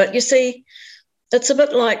 No, but you see, it's a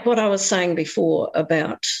bit like what I was saying before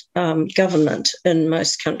about government in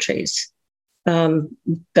most countries,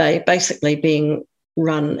 basically being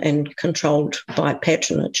run and controlled by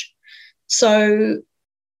patronage. So,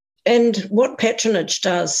 and what patronage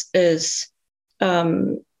does is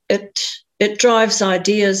it drives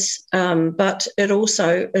ideas, but it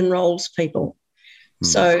also enrolls people.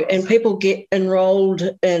 So, and people get enrolled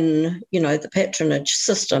in, the patronage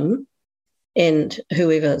system and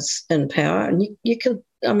whoever's in power. And you can,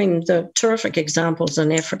 the terrific examples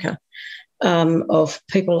in Africa of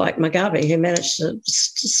people like Mugabe who managed to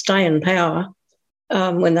stay in power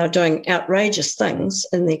when they were doing outrageous things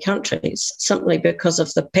in their countries, simply because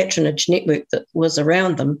of the patronage network that was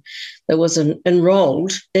around them, that was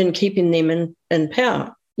enrolled in keeping them in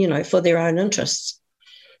power, for their own interests.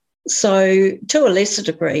 So to a lesser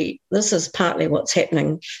degree, this is partly what's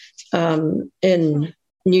happening in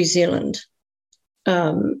New Zealand,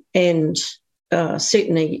 and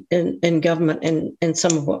certainly in government, and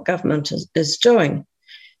some of what government is doing,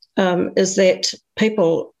 is that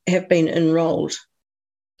people have been enrolled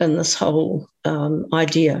in this whole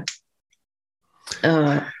idea,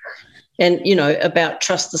 and about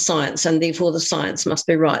trust the science, and therefore the science must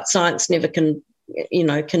be right. Science can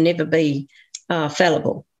never be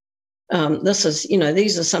fallible. This is,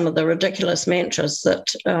 these are some of the ridiculous mantras that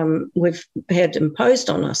we've had imposed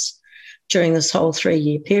on us during this whole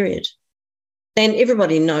 3-year period. And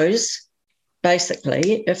everybody knows,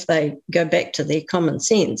 basically, if they go back to their common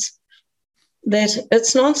sense, that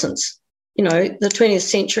it's nonsense. The 20th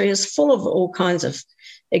century is full of all kinds of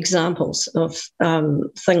examples of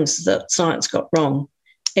things that science got wrong,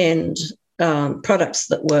 and products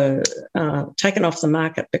that were taken off the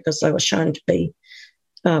market because they were shown to be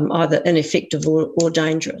either ineffective or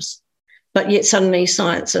dangerous. But yet suddenly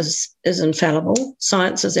science is infallible.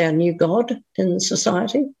 Science is our new God in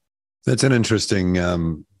society. That's an interesting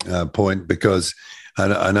point, because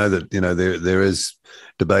I know that, there is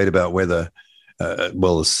debate about whether,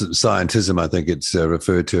 scientism, I think it's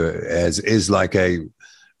referred to as, is like a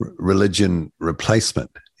religion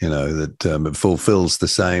replacement, that it fulfills the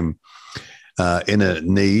same inner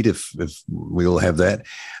need, if we all have that,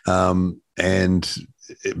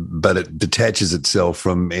 but it detaches itself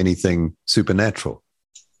from anything supernatural.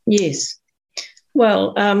 Yes.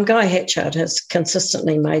 Well, Guy Hatchard has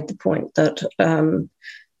consistently made the point that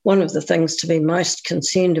one of the things to be most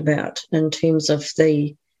concerned about in terms of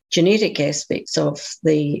the genetic aspects of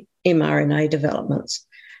the mRNA developments,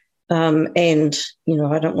 and,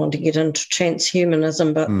 I don't want to get into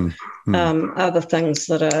transhumanism, but other things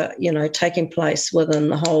that are, taking place within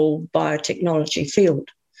the whole biotechnology field,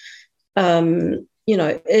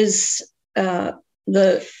 is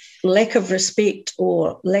the lack of respect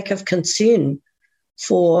or lack of concern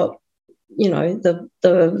for,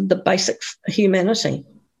 the basic humanity.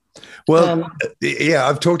 Well, yeah,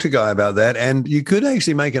 I've talked to Guy about that, and you could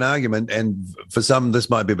actually make an argument, and for some this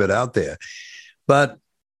might be a bit out there, but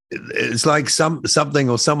it's like something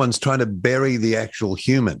or someone's trying to bury the actual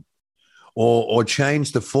human, or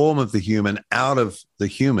change the form of the human out of the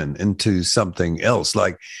human into something else,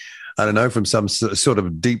 like, I don't know, from some sort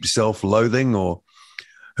of deep self-loathing, or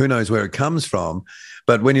who knows where it comes from.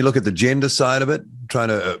 But when you look at the gender side of it, trying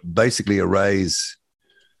to basically erase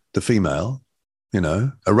the female,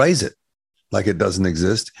 erase it like it doesn't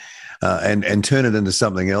exist, and turn it into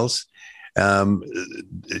something else. When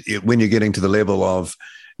you're getting to the level of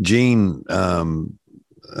gene,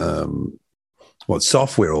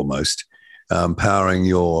 software almost, powering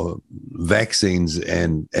your vaccines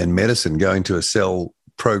and medicine, going to a cell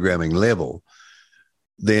programming level,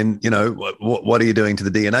 then, what are you doing to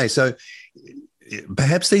the DNA? So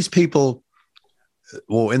perhaps these people,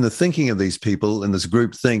 or in the thinking of these people in this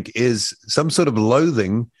group think, is some sort of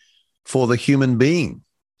loathing for the human being.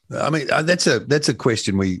 I mean, that's a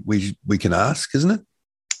question we can ask, isn't it?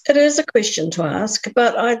 It is a question to ask,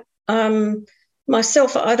 but I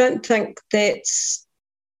myself, I don't think that's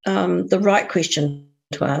the right question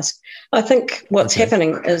to ask. I think what's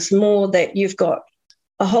happening is more that you've got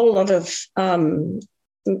a whole lot of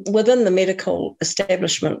within the medical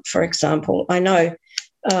establishment, for example. I know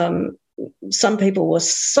some people were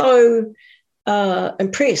so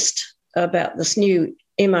impressed about this new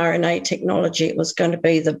mRNA technology. It was going to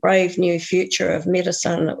be the brave new future of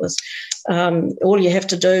medicine. It was all you have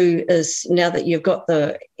to do is, now that you've got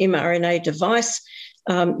the mRNA device,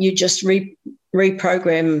 you just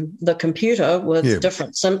reprogram the computer with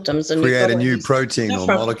different symptoms and create a new protein or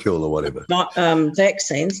molecule or whatever.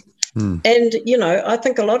 Vaccines. And, I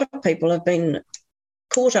think a lot of people have been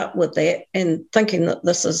caught up with that and thinking that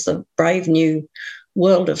this is the brave new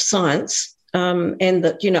world of science, and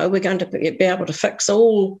that, we're going to be able to fix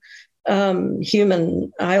all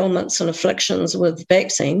human ailments and afflictions with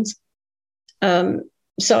vaccines.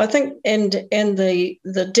 So I think, and the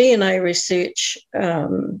DNA research,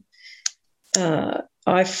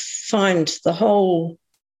 I find the whole,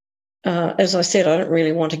 as I said, I don't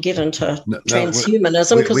really want to get into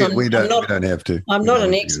transhumanism because we don't have to. I'm not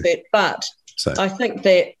an expert, but I think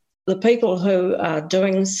that the people who are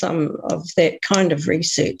doing some of that kind of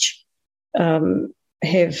research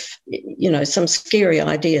have, some scary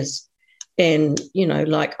ideas, and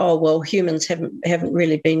like, oh well, humans haven't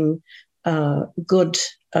really been good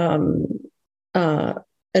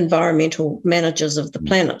environmental managers of the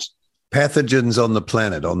planet. Pathogens on the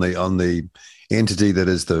planet, on the entity that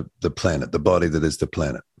is the planet, the body that is the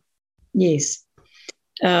planet. Yes.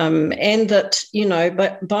 And that,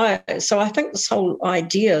 so I think this whole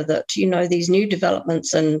idea that, these new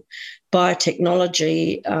developments in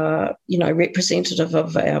biotechnology are, representative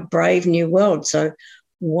of our brave new world. So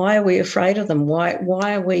why are we afraid of them? Why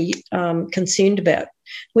are we concerned about?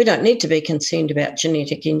 We don't need to be concerned about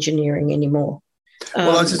genetic engineering anymore.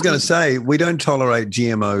 Well, I was just going to say, we don't tolerate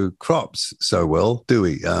GMO crops so well, do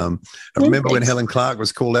we? I remember when Helen Clark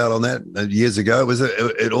was called out on that years ago.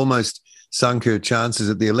 It almost sunk her chances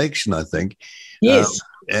at the election, I think. Yes.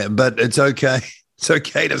 But it's okay. It's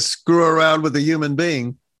okay to screw around with a human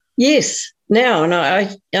being. Yes. Now, and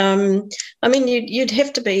I mean, you'd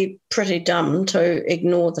have to be pretty dumb to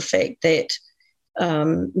ignore the fact that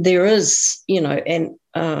there is,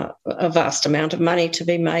 a vast amount of money to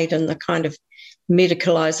be made in the kind of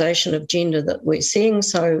medicalisation of gender that we're seeing.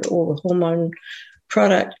 So all the hormone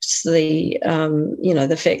products, the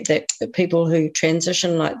fact that people who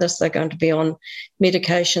transition like this, they're going to be on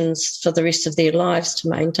medications for the rest of their lives to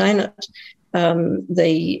maintain it.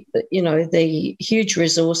 The huge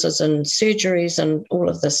resources and surgeries and all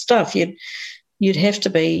of this stuff, you'd have to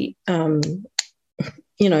be,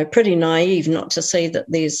 pretty naive not to see that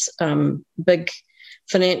there's big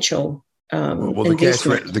financial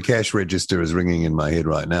investment. The cash register is ringing in my head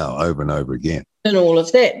right now, over and over again. And all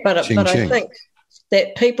of that. But Ching, I ching. think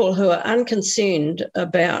that people who are unconcerned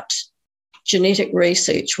about genetic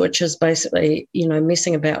research, which is basically,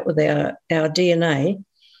 messing about with our DNA,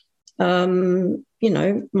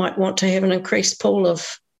 might want to have an increased pool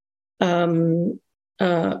of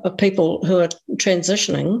people who are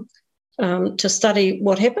transitioning to study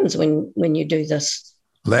what happens when you do this.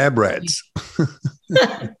 Lab rats.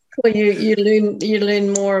 Well, you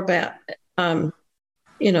learn more about what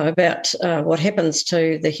happens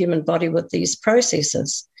to the human body with these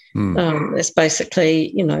processes. That's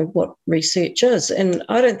basically what research is, and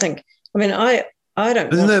I don't think. I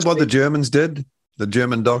don't. Isn't that what the Germans did? The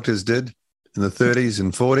German doctors did in the 30s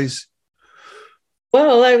and 40s.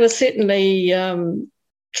 Well, they were certainly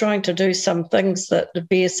trying to do some things that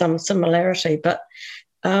bear some similarity, but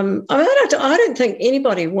I don't think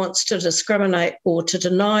anybody wants to discriminate or to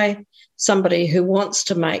deny somebody who wants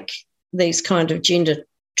to make these kind of gender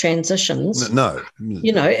transitions. No.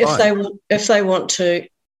 If they want to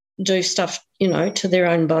do stuff, to their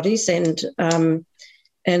own bodies, and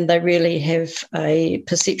they really have a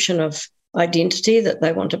perception of identity that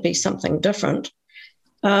they want to be something different.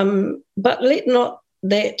 But let not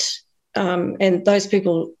that, and those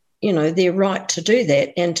people, their right to do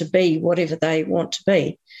that and to be whatever they want to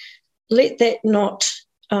be, let that not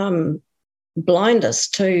blind us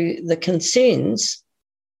to the concerns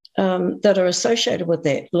that are associated with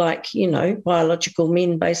that, like, biological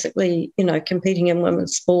men basically, competing in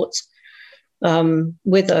women's sports,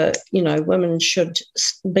 whether, women should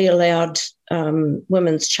be allowed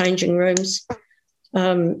women's changing rooms,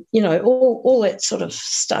 all that sort of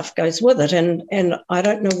stuff goes with it. And I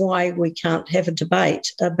don't know why we can't have a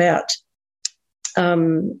debate about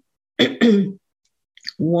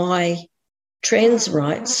why trans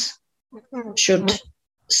rights should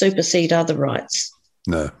supersede other rights.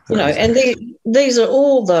 No. And these are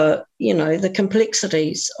all the, the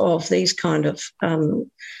complexities of these kind of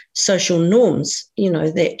social norms,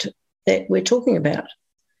 that we're talking about.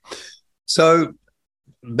 So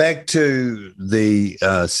back to the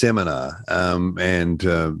seminar,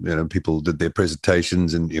 and people did their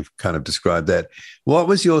presentations, and you've kind of described that. What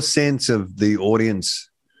was your sense of the audience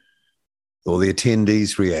or the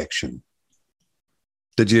attendees' reaction?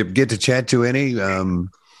 Did you get to chat to any?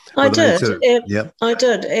 I did. Yep. I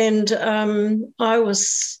did, and I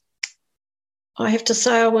have to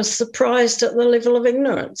say I was surprised at the level of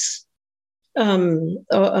ignorance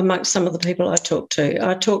amongst some of the people I talked to.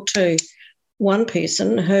 I talked to one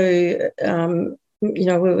person who, we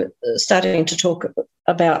were starting to talk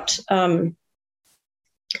about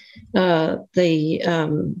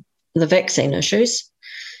the vaccine issues,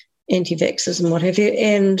 anti-vaxxers and what have you,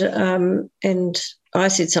 and I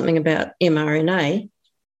said something about mRNA,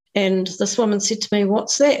 and this woman said to me,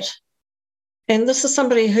 "What's that?" And this is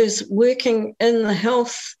somebody who's working in the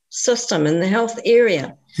health system, in the health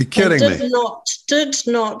area. You're kidding me. Did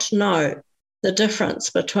not know the difference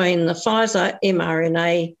between the Pfizer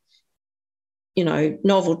mRNA,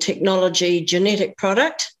 novel technology genetic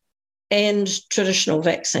product, and traditional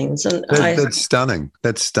vaccines. And that's stunning.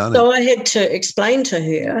 That's stunning. So I had to explain to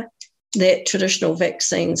her that traditional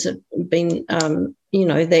vaccines had been,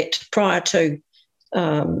 that prior to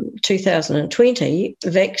 2020,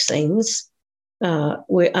 vaccines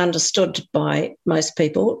were understood by most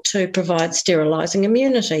people to provide sterilising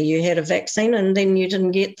immunity. You had a vaccine and then you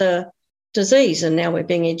didn't get the disease, and now we're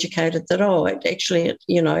being educated that,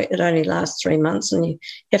 it only lasts 3 months and you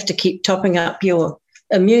have to keep topping up your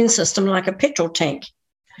immune system like a petrol tank.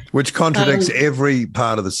 Which contradicts every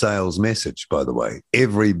part of the sales message, by the way,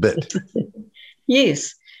 every bit.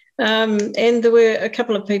 Yes. And there were a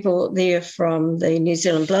couple of people there from the New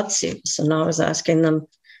Zealand Blood Service, and I was asking them,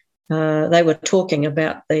 they were talking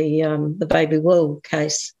about the baby Will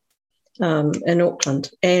case in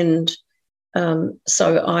Auckland. And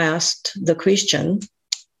so I asked the question,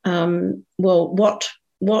 what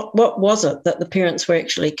was it that the parents were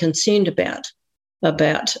actually concerned about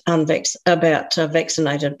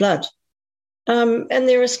vaccinated blood? And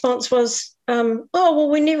their response was,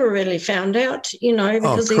 we never really found out,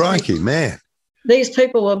 because these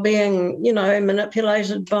people were being,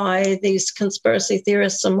 manipulated by these conspiracy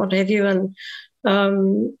theorists and what have you. And,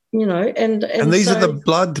 and these are the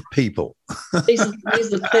blood people. these are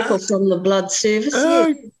the people from the blood service. Oh,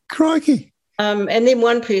 yeah. Crikey. And then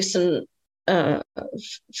one person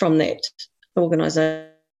from that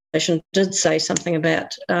organisation did say something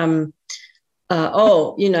about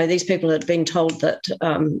these people had been told that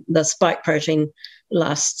the spike protein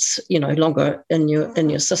lasts, longer in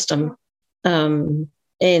your system, but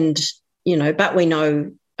we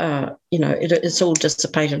know, it's all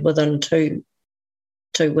dissipated within two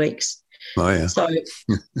weeks. Oh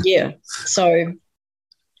yeah. So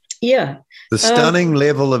the stunning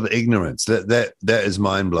level of ignorance that is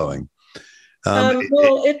mind blowing.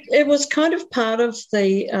 It was kind of part of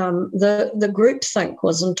the groupthink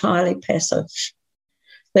was entirely passive.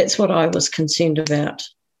 That's what I was concerned about.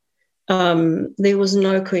 There was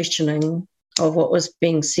no questioning of what was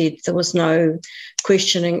being said. There was no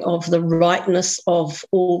questioning of the rightness of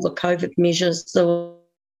all the COVID measures. There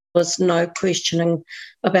was no questioning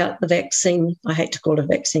about the vaccine. I hate to call it a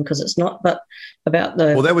vaccine because it's not, but about the...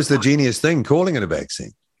 Well, that was the genius thing, calling it a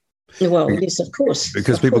vaccine. Well, yes, of course.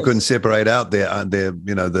 Because people couldn't separate out their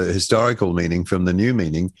the historical meaning from the new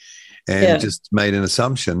meaning, and just made an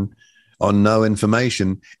assumption on no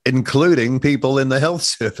information, including people in the health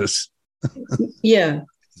service. Yeah.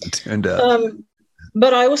 It turned out.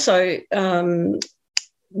 But I also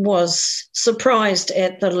was surprised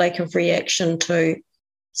at the lack of reaction to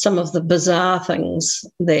some of the bizarre things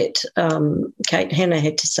that Kate Hannah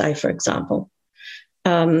had to say, for example.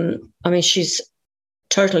 She's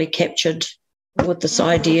totally captured with this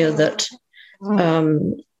idea that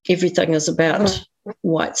everything is about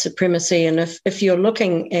white supremacy. And if you're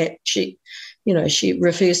looking at, she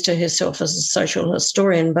refers to herself as a social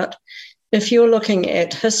historian, but if you're looking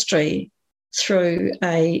at history through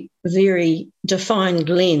a very defined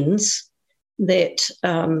lens, that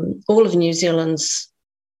all of New Zealand's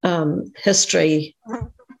history,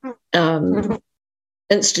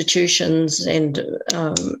 institutions,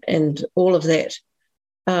 and all of that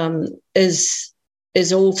is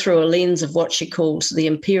all through a lens of what she calls the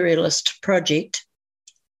imperialist project.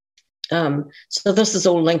 So this is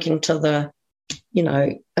all linking to the,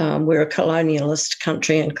 we're a colonialist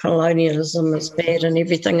country and colonialism is bad and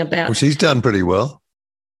everything about. Well, she's done pretty well.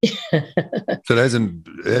 So it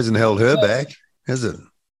hasn't held her back, has it?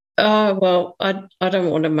 Oh, well, I don't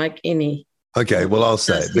want to make any. Okay, well, I'll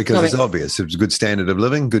say it because it's obvious. It was a good standard of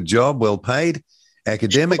living, good job, well paid,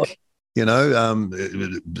 academic. Sure.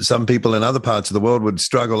 Some people in other parts of the world would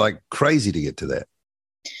struggle like crazy to get to that.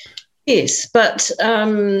 Yes, but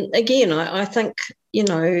again, I think, in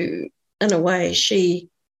a way, she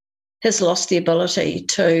has lost the ability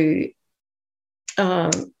to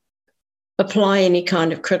apply any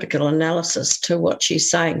kind of critical analysis to what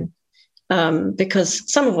she's saying,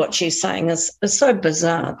 because some of what she's saying is so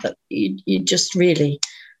bizarre that you just really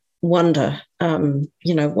wonder,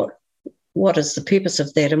 what is the purpose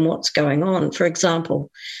of that and what's going on. For example,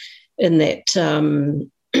 in that,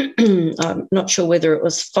 I'm not sure whether it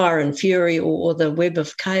was Fire and Fury or the Web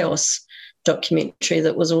of Chaos documentary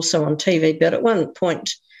that was also on TV, but at one point,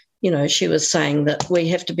 she was saying that we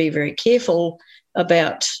have to be very careful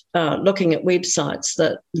about looking at websites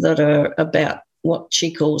that are about what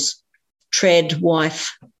she calls trad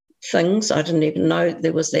wife things. I didn't even know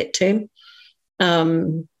there was that term.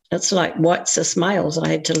 It's like white cis males. I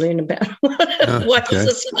had to learn about white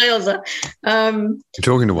cis males are. You're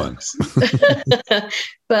talking to one.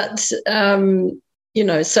 But,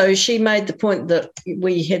 so she made the point that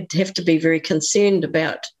we have to be very concerned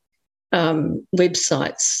about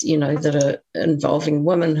websites, that are involving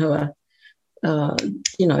women who are,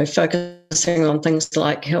 focusing on things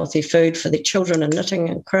like healthy food for their children and knitting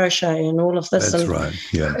and crochet and all of this. That's right,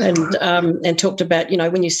 yeah. And talked about,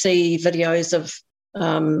 when you see videos of,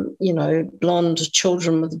 blonde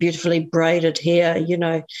children with beautifully braided hair, you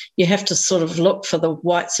have to sort of look for the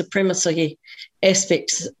white supremacy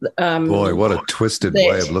aspects. Boy, what a twisted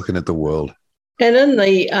way of looking at the world. And in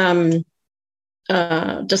the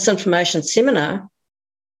disinformation seminar,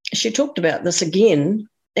 she talked about this again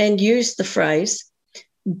and used the phrase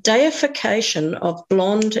deification of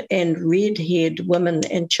blonde and red-haired women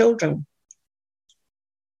and children.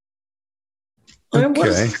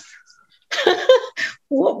 Okay.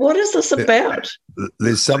 What is this about?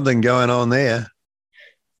 There's something going on there.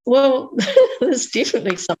 Well, there's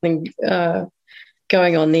definitely something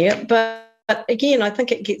going on there. But again, I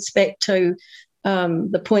think it gets back to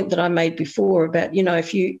the point that I made before about,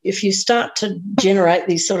 if you start to generate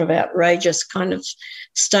these sort of outrageous kind of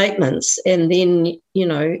statements and then,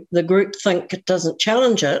 the group think it doesn't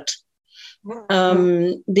challenge it,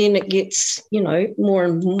 then it gets, more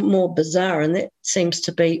and more bizarre, and that seems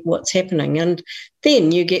to be what's happening. And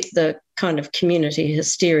then you get the kind of community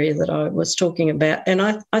hysteria that I was talking about. And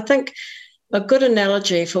I think a good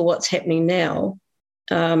analogy for what's happening now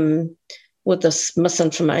with this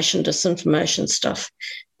misinformation, disinformation stuff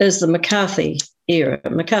is the McCarthy era,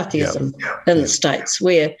 McCarthyism in the States,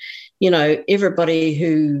 where, everybody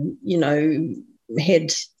who,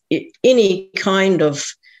 had any kind of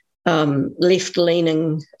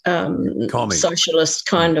left-leaning socialist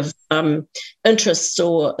kind of interests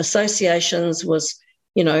or associations was,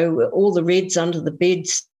 all the Reds under the bed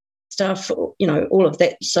stuff, all of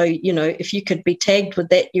that. So, if you could be tagged with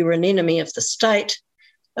that, you were an enemy of the state.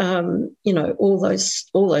 All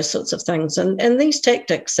those sorts of things, and these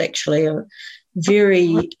tactics actually are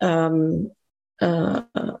very,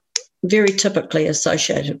 very typically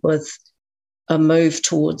associated with a move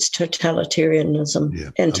towards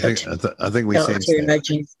totalitarianism and I think we sense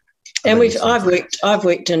that. And I've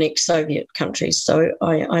worked in ex-Soviet countries, so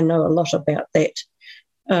I know a lot about that.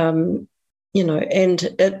 And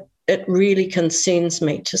it really concerns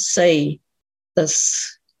me to see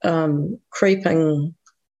this creeping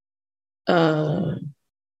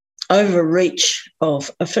overreach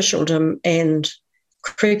of officialdom and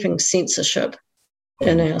creeping censorship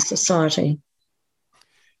in our society.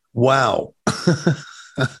 Wow.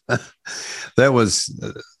 That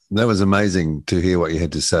was amazing to hear what you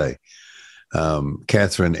had to say.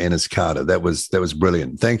 Kathryn Ennis-Carter, that was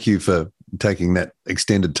brilliant. Thank you for taking that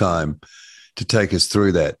extended time to take us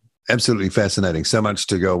through that. Absolutely fascinating. So much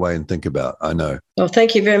to go away and think about, I know. Well,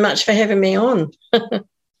 thank you very much for having me on.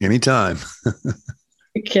 Anytime.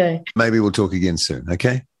 Okay. Maybe we'll talk again soon,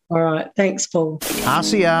 okay? All right. Thanks, Paul.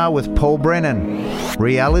 RCR with Paul Brennan,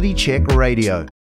 Reality Check Radio.